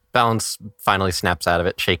 Balance finally snaps out of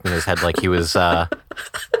it, shaking his head like he was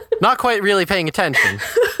not quite really paying attention.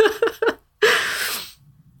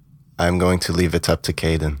 I'm going to leave it up to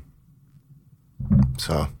Caden.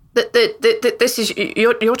 So this is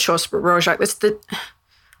your choice, Rojak.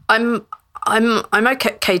 I'm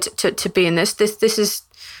okay to be in this.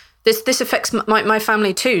 This affects my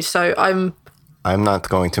family too. So I'm not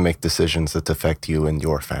going to make decisions that affect you and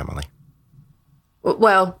your family.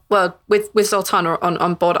 Well, with Zoltana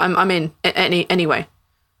on board, I'm in anyway.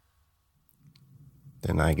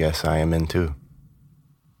 Then I guess I am in too.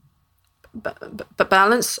 But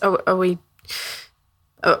Balance, are we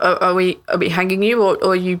hanging you, or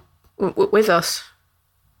are you with us?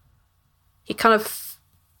 He kind of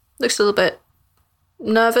looks a little bit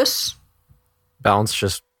nervous. Balance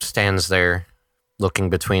just stands there,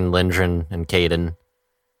 looking between Lindgren and Caden.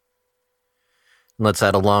 Lets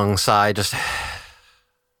out a long sigh, just...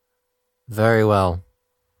 Very well.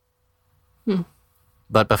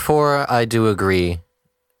 But before I do agree,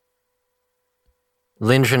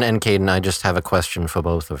 Lindgren and Caden, I just have a question for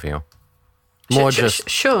both of you.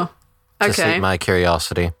 Sure. To sate my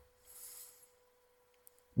curiosity.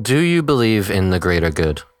 Do you believe in the greater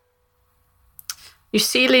good? You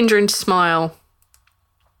see Lindgren smile,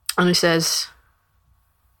 and he says,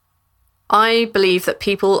 I believe that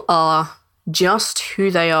people are just who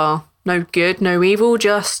they are. No good, no evil,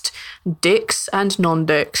 just dicks and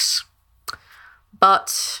non-dicks.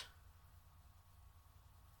 But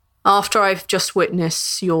after I've just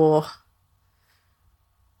witnessed your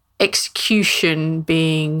execution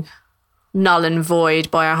being null and void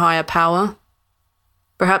by a higher power,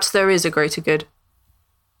 perhaps there is a greater good.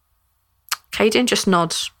 Caden just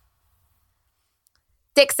nods.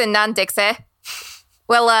 Dicks and non-dicks, eh?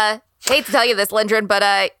 Well, hate to tell you this, Lindgren,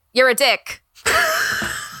 but you're a dick.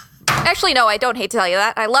 Actually, no, I don't hate to tell you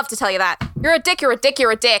that. I love to tell you that. You're a dick, you're a dick,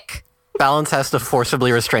 you're a dick. Balance has to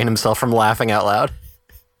forcibly restrain himself from laughing out loud.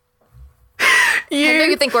 I know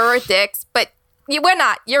you think we're dicks, but we're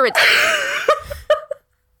not. You're a dick.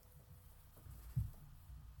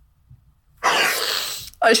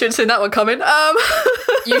 I should have seen that one coming.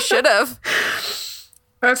 You should have.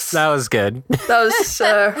 That was good. That was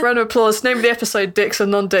round of applause. Name of the episode, Dicks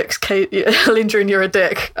and Non-Dicks. Lindgren, you're a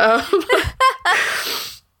dick.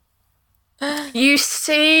 You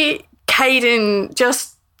see Caden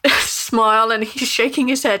just smile, and he's shaking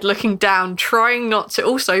his head, looking down, trying not to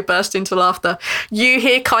also burst into laughter. You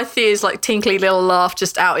hear Kythea's like tinkly little laugh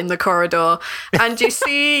just out in the corridor, and you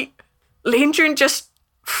see Lindgren just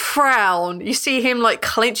frown. You see him like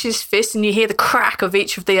clench his fist, and you hear the crack of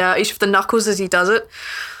each of the knuckles as he does it.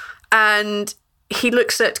 And he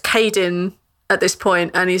looks at Caden at this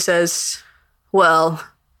point, and he says, "Well,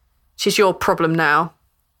 she's your problem now.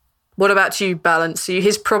 What about you, Balance? Are you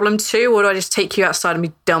his problem too, or do I just take you outside and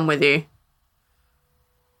be done with you?"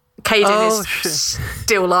 Caden is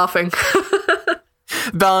still laughing.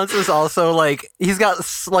 Balance is also like, he's got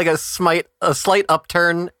like a slight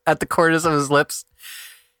upturn at the corners of his lips.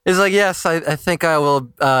 He's like, yes, I think I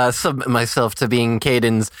will submit myself to being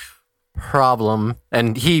Caden's problem.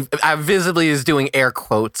 And he visibly is doing air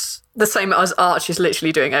quotes. The same as Arch is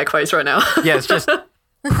literally doing air quotes right now. Yeah, it's just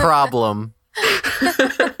problem.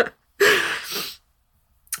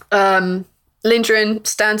 Lindgren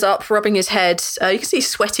stands up, rubbing his head. You can see he's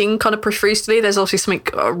sweating kind of profusely. There's obviously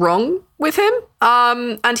something wrong with him.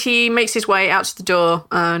 And he makes his way out to the door,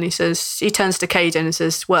 and he turns to Caden and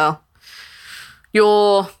says, well,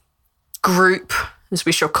 your group, as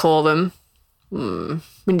we shall call them, we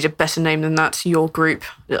need a better name than that, your group.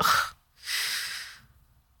 Ugh.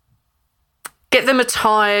 Get them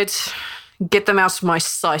attired, get them out of my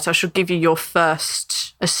sight. I shall give you your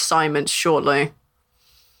first assignment shortly.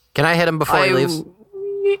 Can I hit him before he leaves?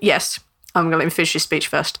 Yes. I'm going to let him finish his speech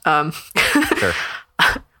first. Sure.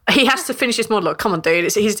 He has to finish his monologue. Come on,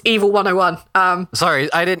 dude. He's Evil 101.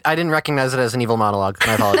 Sorry, I didn't recognize it as an evil monologue.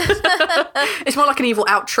 My apologies. It's more like an evil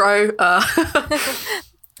outro.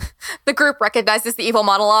 The group recognizes the evil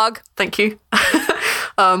monologue. Thank you.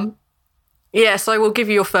 Yes, I will give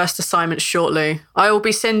you your first assignment shortly. I will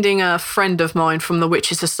be sending a friend of mine from the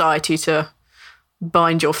Witcher Society to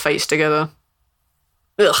bind your fates together.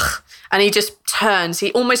 Ugh. And he just turns.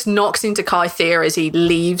 He almost knocks into Kythea as he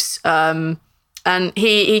leaves. And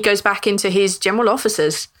he goes back into his general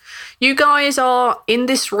officers. You guys are in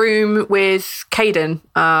this room with Caden.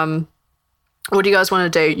 What do you guys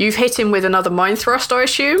want to do? You've hit him with another mind thrust, I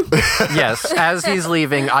assume? Yes. As he's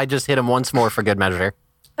leaving, I just hit him once more for good measure.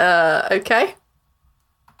 Okay.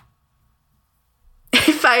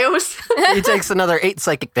 He fails. He takes another 8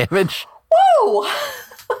 psychic damage. Whoa!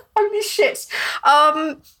 Holy shit.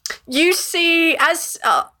 You see,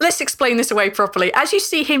 let's explain this away properly. As you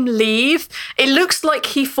see him leave, it looks like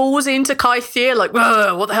he falls into Kythia, like,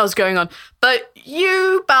 what the hell's going on? But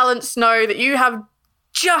you, Balance, know that you have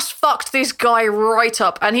just fucked this guy right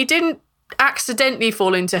up, and he didn't accidentally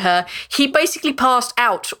fall into her. He basically passed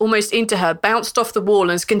out almost into her, bounced off the wall,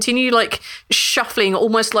 and has continued like shuffling,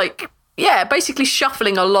 almost like, basically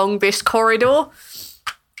shuffling along this corridor.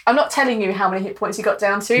 I'm not telling you how many hit points he got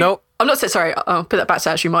down to. Nope. I'm not sorry, I'll put that back to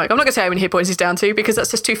actually Mike. I'm not going to say how many hit points he's down to because that's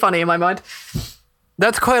just too funny in my mind.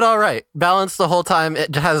 That's quite all right. Balance the whole time.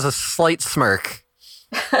 It has a slight smirk,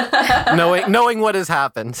 knowing what has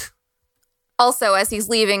happened. Also, as he's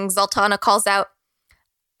leaving, Zoltana calls out,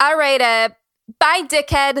 "All right, bye,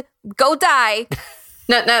 dickhead. Go die."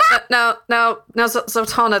 Now,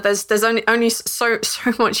 Zoltana, there's only so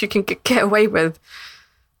much you can get away with.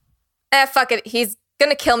 Fuck it. He's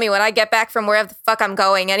gonna kill me when I get back from wherever the fuck I'm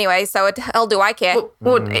going anyway, so what the hell do I care?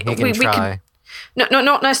 He can try.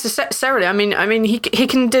 Not necessarily. I mean, he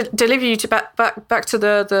can deliver you to back to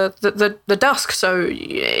the dusk, so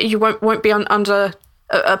you won't be under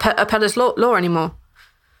Apella's law anymore.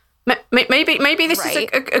 Maybe this is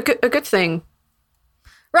a good thing.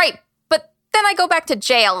 Right, but then I go back to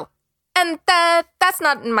jail, and that's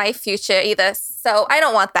not in my future either. So I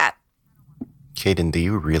don't want that. Caden, do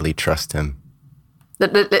you really trust him?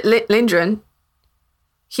 Lindren,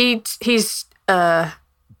 he's a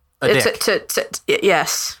dick.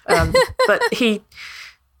 Yes, but he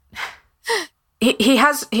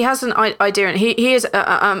has an idea, and he is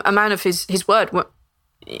a man of his word.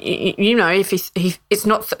 You know, if he it's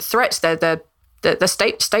not threats, they're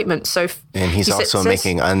statements. So, and he's also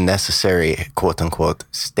making unnecessary quote unquote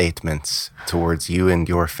statements towards you and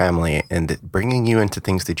your family, and bringing you into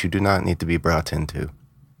things that you do not need to be brought into.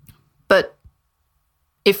 But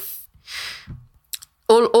if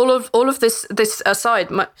all of this aside,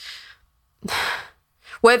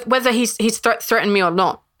 whether he's threatened me or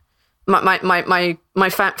not, my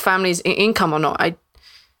family's income or not,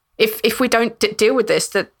 if we don't deal with this,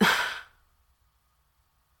 that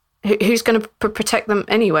who's going to protect them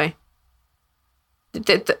anyway?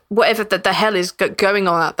 Whatever the hell is going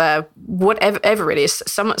on out there, whatever it is,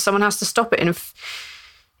 someone has to stop it. And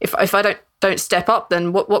if I don't step up,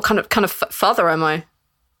 then what kind of father am I?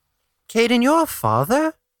 Caden, you're a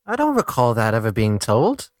father? I don't recall that ever being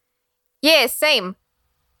told. Yeah, same.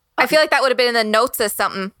 I feel like that would have been in the notes or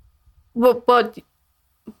something. Why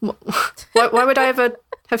would I ever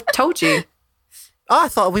have told you? Oh, I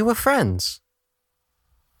thought we were friends.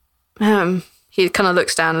 He kind of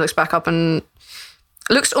looks down and looks back up and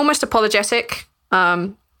looks almost apologetic.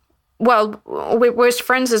 Well, we're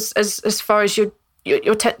friends as far as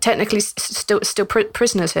you're technically still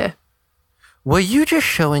prisoners here. Were you just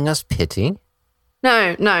showing us pity?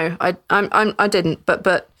 No, I didn't.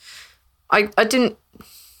 But I didn't.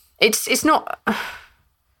 It's not.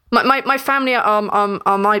 My family are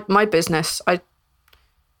my business. I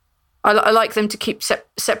like them to keep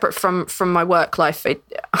separate from my work life.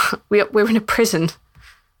 We're in a prison.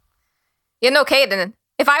 You know, Caden,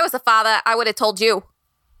 if I was a father, I would have told you.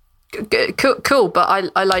 Cool, but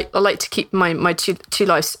I like to keep my two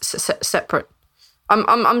lives separate.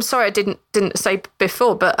 I'm sorry I didn't say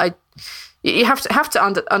before, but you have to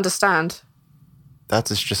understand. That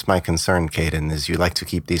is just my concern, Caden, is you like to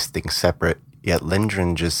keep these things separate, yet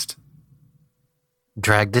Lindren just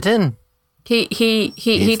dragged it in.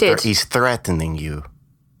 He did. He's threatening you.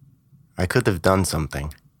 I could have done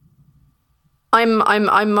something. I'm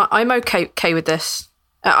okay with this.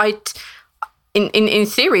 In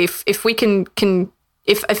theory, if we can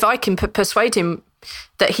if I can persuade him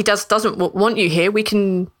that he doesn't want you here, we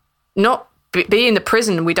can not be in the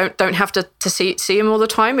prison. We don't have to see him all the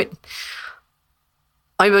time.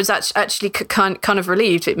 I was actually kind of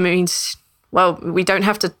relieved. It means, well, we don't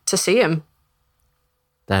have to see him.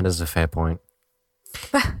 That is a fair point.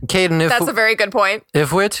 Caden, that's a very good point.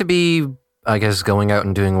 If we're to be, I guess, going out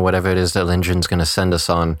and doing whatever it is that Lindren's going to send us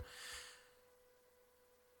on,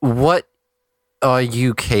 what are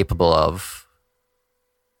you capable of?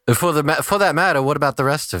 For that matter, what about the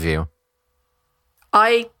rest of you?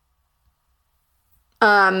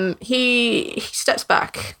 He steps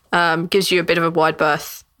back, gives you a bit of a wide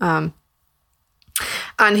berth, and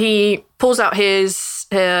he pulls out his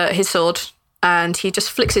sword, and he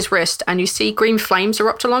just flicks his wrist, and you see green flames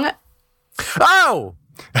erupt along it. Oh!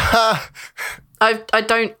 I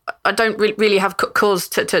don't really have cause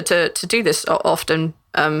to do this often.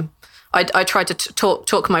 I try to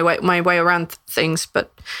talk my way around things,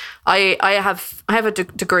 but I have a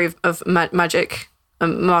degree of magic,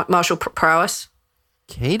 martial prowess.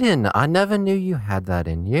 Caden, I never knew you had that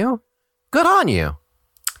in you. Good on you.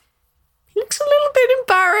 He looks a little bit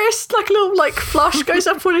embarrassed, like a little like flush goes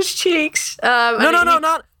up on his cheeks. No,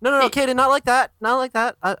 Caden, not like that. Not like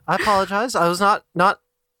that. I apologize. I was not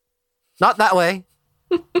that way.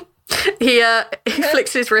 He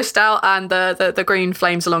flicks his wrist out, and the green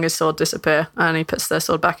flames along his sword disappear, and he puts the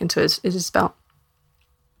sword back into his belt.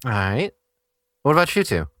 All right. What about you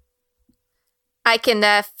two? I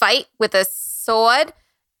can fight with a sword,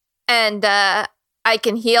 and I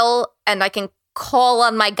can heal, and I can call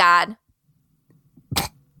on my god.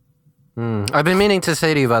 I've been meaning to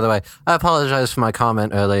say to you, by the way, I apologize for my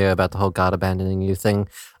comment earlier about the whole god abandoning you thing.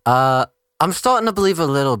 I'm starting to believe a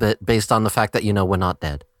little bit based on the fact that, we're not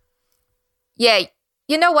dead. Yeah,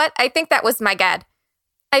 you know what? I think that was my god.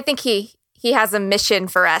 I think he has a mission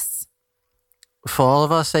for us. For all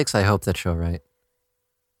of our sakes, I hope that you're right.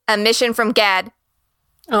 A mission from Gad.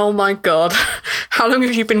 Oh my god. How long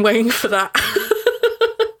have you been waiting for that?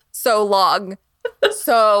 So long.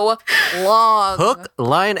 So long. Hook,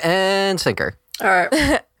 line, and sinker. All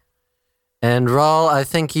right. And Raul, I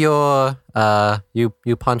think you're,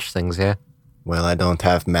 you punch things, yeah? Well, I don't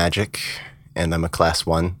have magic, and I'm a class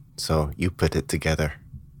 1, so you put it together.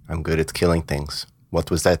 I'm good at killing things.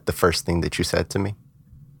 What was that, the first thing that you said to me?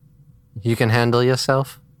 You can handle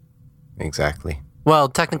yourself? Exactly. Well,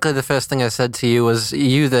 technically the first thing I said to you was,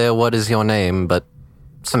 you there, what is your name? But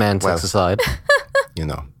semantics aside.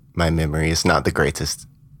 My memory is not the greatest.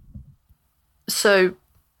 So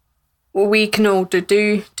we can all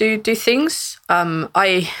do things.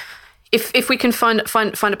 If we can find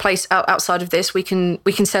a place outside of this, we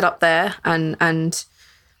can set up there, and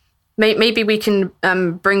maybe we can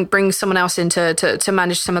bring someone else in to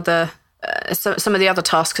manage some of the other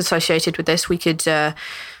tasks associated with this. We could get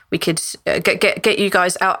you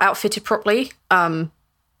guys outfitted properly.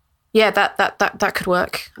 Yeah, that could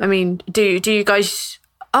work. I mean, do you guys?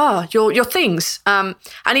 Your things. And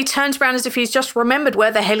he turns around as if he's just remembered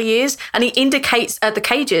where the hell he is, and he indicates at the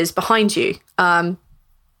cages behind you. And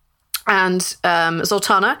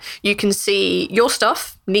Zoltana, you can see your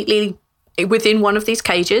stuff neatly within one of these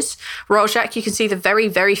cages. Raljak, you can see the very,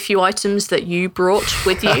 very few items that you brought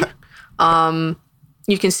with you.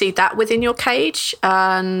 You can see that within your cage.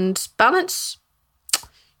 And Balance,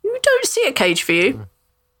 you don't see a cage for you.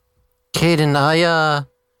 Caden,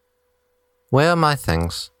 where are my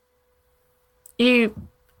things?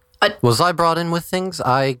 Was I brought in with things?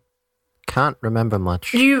 I can't remember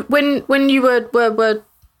much. When you were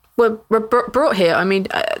brought here, I mean,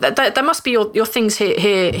 there must be your things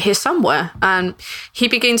here somewhere. And he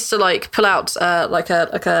begins to pull out like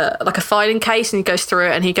a filing case, and he goes through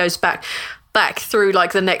it, and he goes back through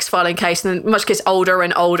the next filing case, and then much gets older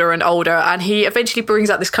and older and older, and he eventually brings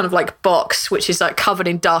out this kind of box which is covered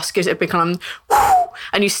in dust, gives it a big kind of whoo,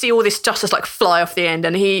 and you see all this dust just fly off the end,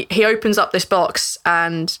 and he opens up this box,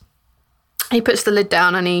 and he puts the lid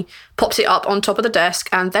down, and he pops it up on top of the desk,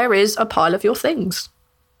 and there is a pile of your things.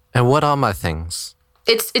 And what are my things?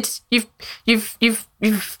 It's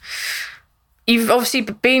You've obviously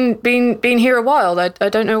been here a while. I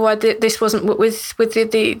don't know why this wasn't with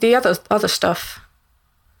the other stuff.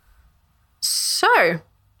 So,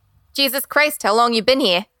 Jesus Christ, how long you been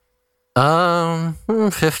here?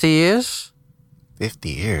 50 years. 50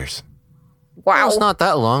 years. Wow. Well, it's not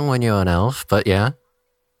that long when you're an elf, but yeah.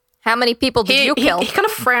 How many people did you kill? He kind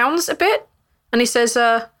of frowns a bit, and he says,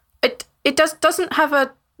 "It doesn't have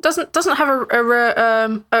a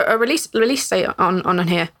release date on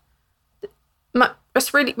here.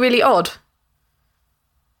 That's really, really odd.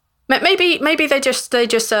 Maybe they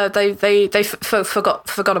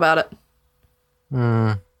forgot about it.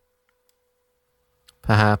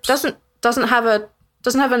 Perhaps doesn't have a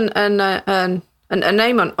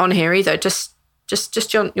name on here either. Just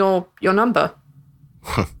your number.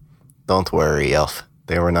 Don't worry, Elf.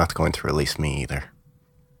 They were not going to release me either.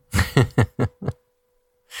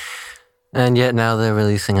 And yet now they're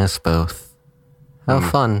releasing us both. How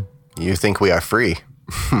fun. You think we are free?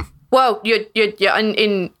 Well, you're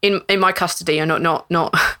in my custody. You're not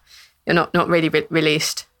really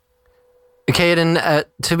released. Caden,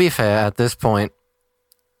 to be fair, at this point,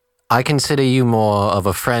 I consider you more of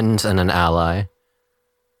a friend and an ally.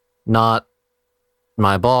 Not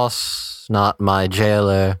my boss, not my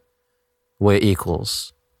jailer. We're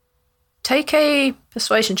equals. Take a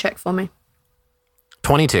persuasion check for me.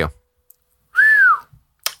 22.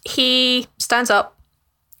 He stands up.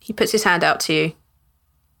 He puts his hand out to you,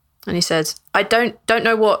 and he says, "I don't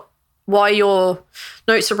know why your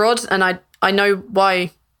notes are odd, and I know why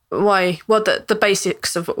the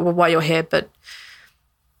basics of why you're here, but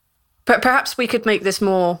perhaps we could make this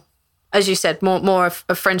more as you said, more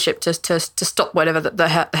of friendship to stop whatever the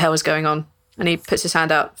hell is going on. And he puts his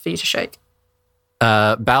hand out for you to shake.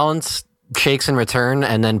 Balance shakes in return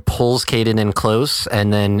and then pulls Caden in close.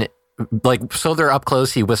 And then, like, so they're up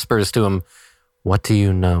close, he whispers to him, "What do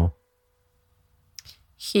you know?"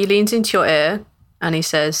 He leans into your ear and he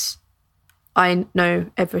says, "I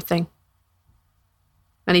know everything."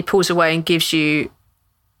 And he pulls away and gives you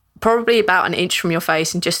probably about an inch from your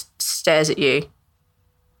face and just stares at you.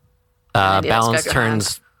 Balance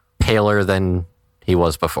turns paler than he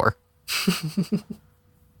was before.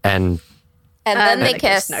 and then they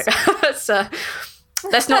kiss. No.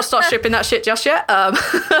 Let's not start shipping that shit just yet.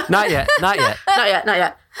 Not yet. Not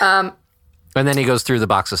yet. And then he goes through the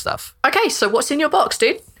box of stuff. Okay, so what's in your box,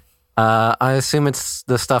 dude? I assume it's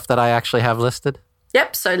the stuff that I actually have listed.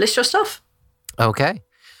 Yep, so list your stuff. Okay.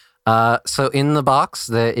 So in the box,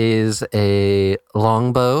 there is a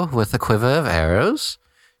longbow with a quiver of arrows,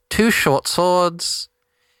 2 short swords,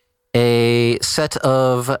 a set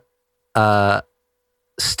of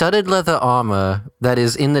studded leather armor that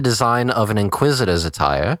is in the design of an Inquisitor's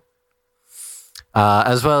attire,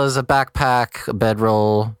 as well as a backpack, a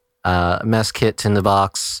bedroll, mess kit in the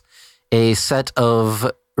box, a set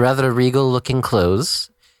of rather regal-looking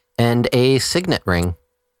clothes, and a signet ring,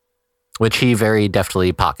 which he very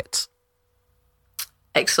deftly pockets.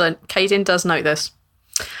 Excellent. Caden does note this.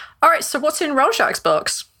 All right, so what's in Rolshark's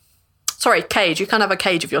box? Sorry, cage. You can't have a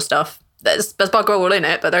cage of your stuff. There's bug all in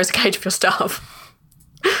it, but there's a cage of your stuff.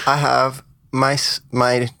 I have my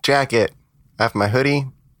jacket. I have my hoodie,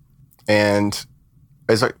 and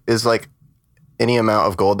is like any amount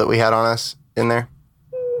of gold that we had on us in there?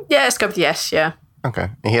 Yeah, let's go with yes, yeah.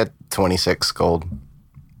 Okay. He had 26 gold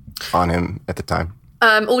on him at the time.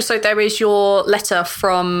 Also, there is your letter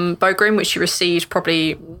from Bogrim, which you received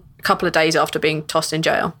probably a couple of days after being tossed in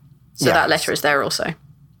jail. So that letter is there also.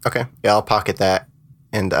 Okay. Yeah, I'll pocket that.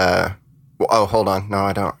 And, oh, hold on. No,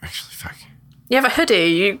 I don't actually. Fuck. You have a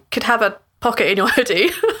hoodie. You could have a pocket in your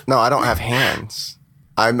hoodie. No, I don't have hands.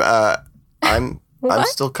 I'm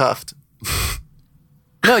still cuffed.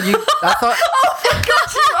 No, I thought. Oh, my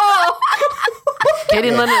gosh. Oh. He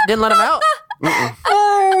didn't let him out?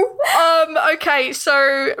 Okay,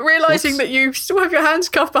 so realizing that you still have your hands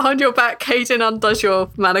cuffed behind your back, Caden undoes your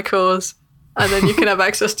manacles, and then you can have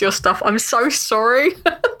access to your stuff. I'm so sorry.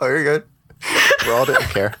 Oh, you're good. We all didn't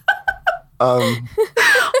care.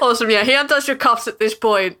 Awesome, yeah. He undoes your cuffs at this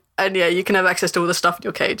point, and yeah, you can have access to all the stuff in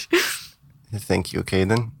your cage. Thank you,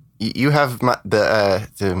 Caden. You have the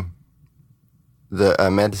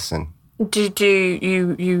medicine.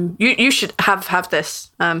 You should have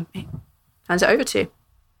this. Hands it over to you.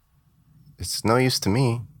 It's no use to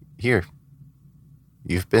me. Here.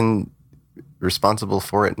 You've been responsible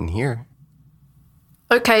for it in here.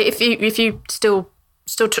 Okay, if you still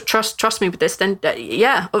trust me with this, then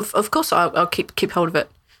yeah, of course I'll keep hold of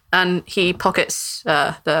it. And he pockets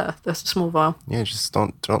the small vial. Yeah, just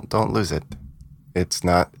don't lose it. It's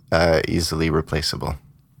not easily replaceable.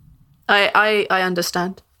 I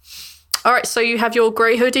understand. All right, so you have your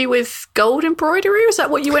grey hoodie with gold embroidery. Is that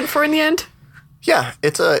what you went for in the end? Yeah,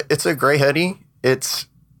 it's a gray hoodie. It's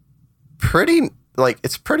pretty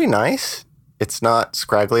nice. It's not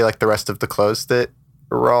scraggly like the rest of the clothes that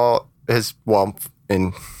Rawl has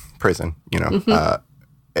in prison, you know. Mm-hmm.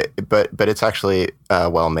 But it's actually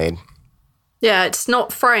well made. Yeah, it's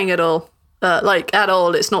not fraying at all. At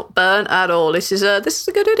all. It's not burnt at all. This is a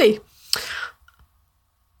good hoodie.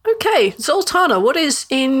 Okay, Zoltana, what is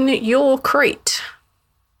in your crate?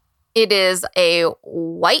 It is a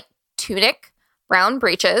white tunic, brown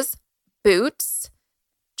breeches, boots,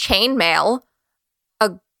 chainmail,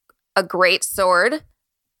 a great sword,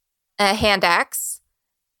 a hand axe,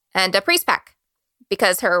 and a priest pack,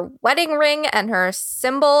 because her wedding ring and her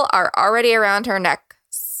symbol are already around her neck.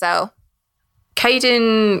 So,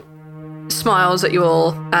 Caden smiles at you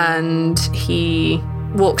all, and he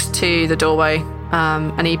walks to the doorway,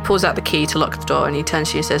 and he pulls out the key to lock the door, and he turns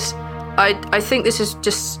to you and says, I think this is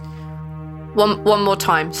just one more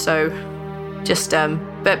time, so just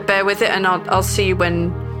bear with it, and I'll see you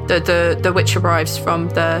when the witch arrives from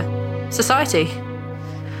the society.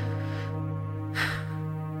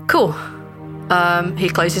 Cool. He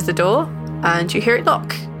closes the door, and you hear it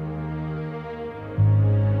lock.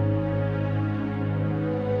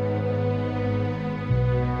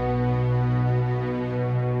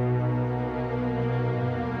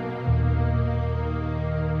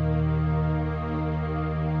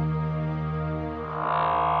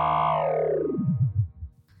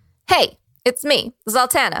 Hey, it's me,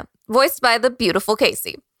 Zoltana, voiced by the beautiful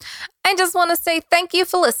Casey. I just want to say thank you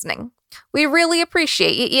for listening. We really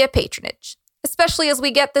appreciate your patronage. especially as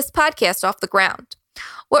we get this podcast off the ground.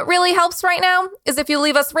 What really helps right now is if you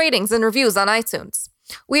leave us ratings and reviews on iTunes.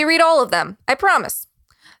 We read all of them, I promise.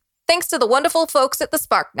 Thanks to the wonderful folks at the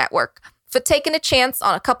Spark Network for taking a chance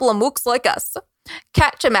on a couple of mooks like us.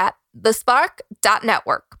 Catch them at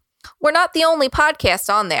thespark.network. We're not the only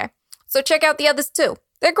podcast on there, so check out the others too.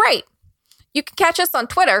 They're great. You can catch us on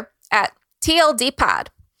Twitter at TLDpod.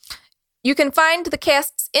 You can find the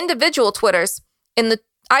cast's individual Twitters in the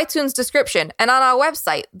iTunes description and on our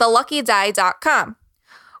website, theluckydie.com.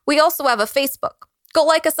 We also have a Facebook. Go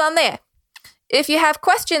like us on there. If you have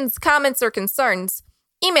questions, comments, or concerns,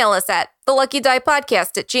 email us at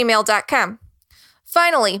theluckydiepodcast@gmail.com.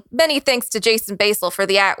 Finally, many thanks to Jason Basel for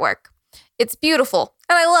the artwork. It's beautiful,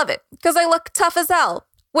 and I love it because I look tough as hell,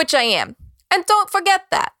 which I am. And don't forget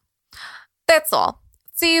that. That's all.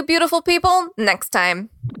 See you beautiful people next time.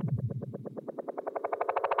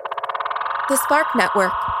 The Spark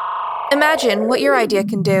Network. Imagine what your idea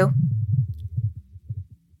can do.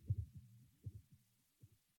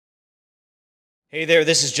 Hey there,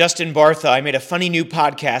 this is Justin Bartha. I made a funny new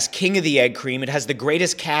podcast, King of the Egg Cream. It has the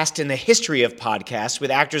greatest cast in the history of podcasts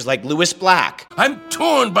with actors like Louis Black. I'm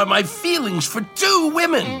torn by my feelings for two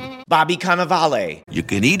women. Bobby Cannavale. You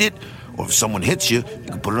can eat it, or if someone hits you,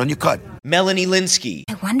 you can put it on your cut. Melanie Linsky.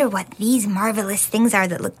 I wonder what these marvelous things are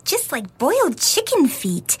that look just like boiled chicken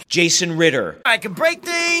feet. Jason Ritter. I can break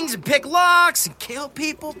things and pick locks and kill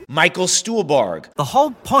people. Michael Stuhlbarg. The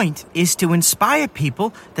whole point is to inspire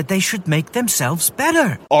people that they should make themselves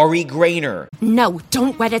better. Ari Grainer. No,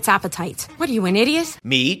 don't whet its appetite. What are you, an idiot?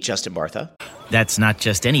 Me, Justin Bartha. That's not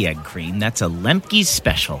just any egg cream, that's a Lemke's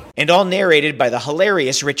special. And all narrated by the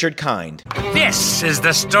hilarious Richard Kind. This is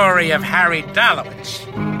the story of Harry Dalowitz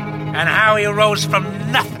and how he rose from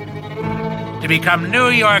nothing to become New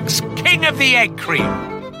York's King of the Egg Cream.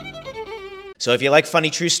 So if you like funny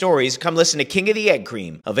true stories, come listen to King of the Egg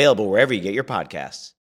Cream, available wherever you get your podcasts.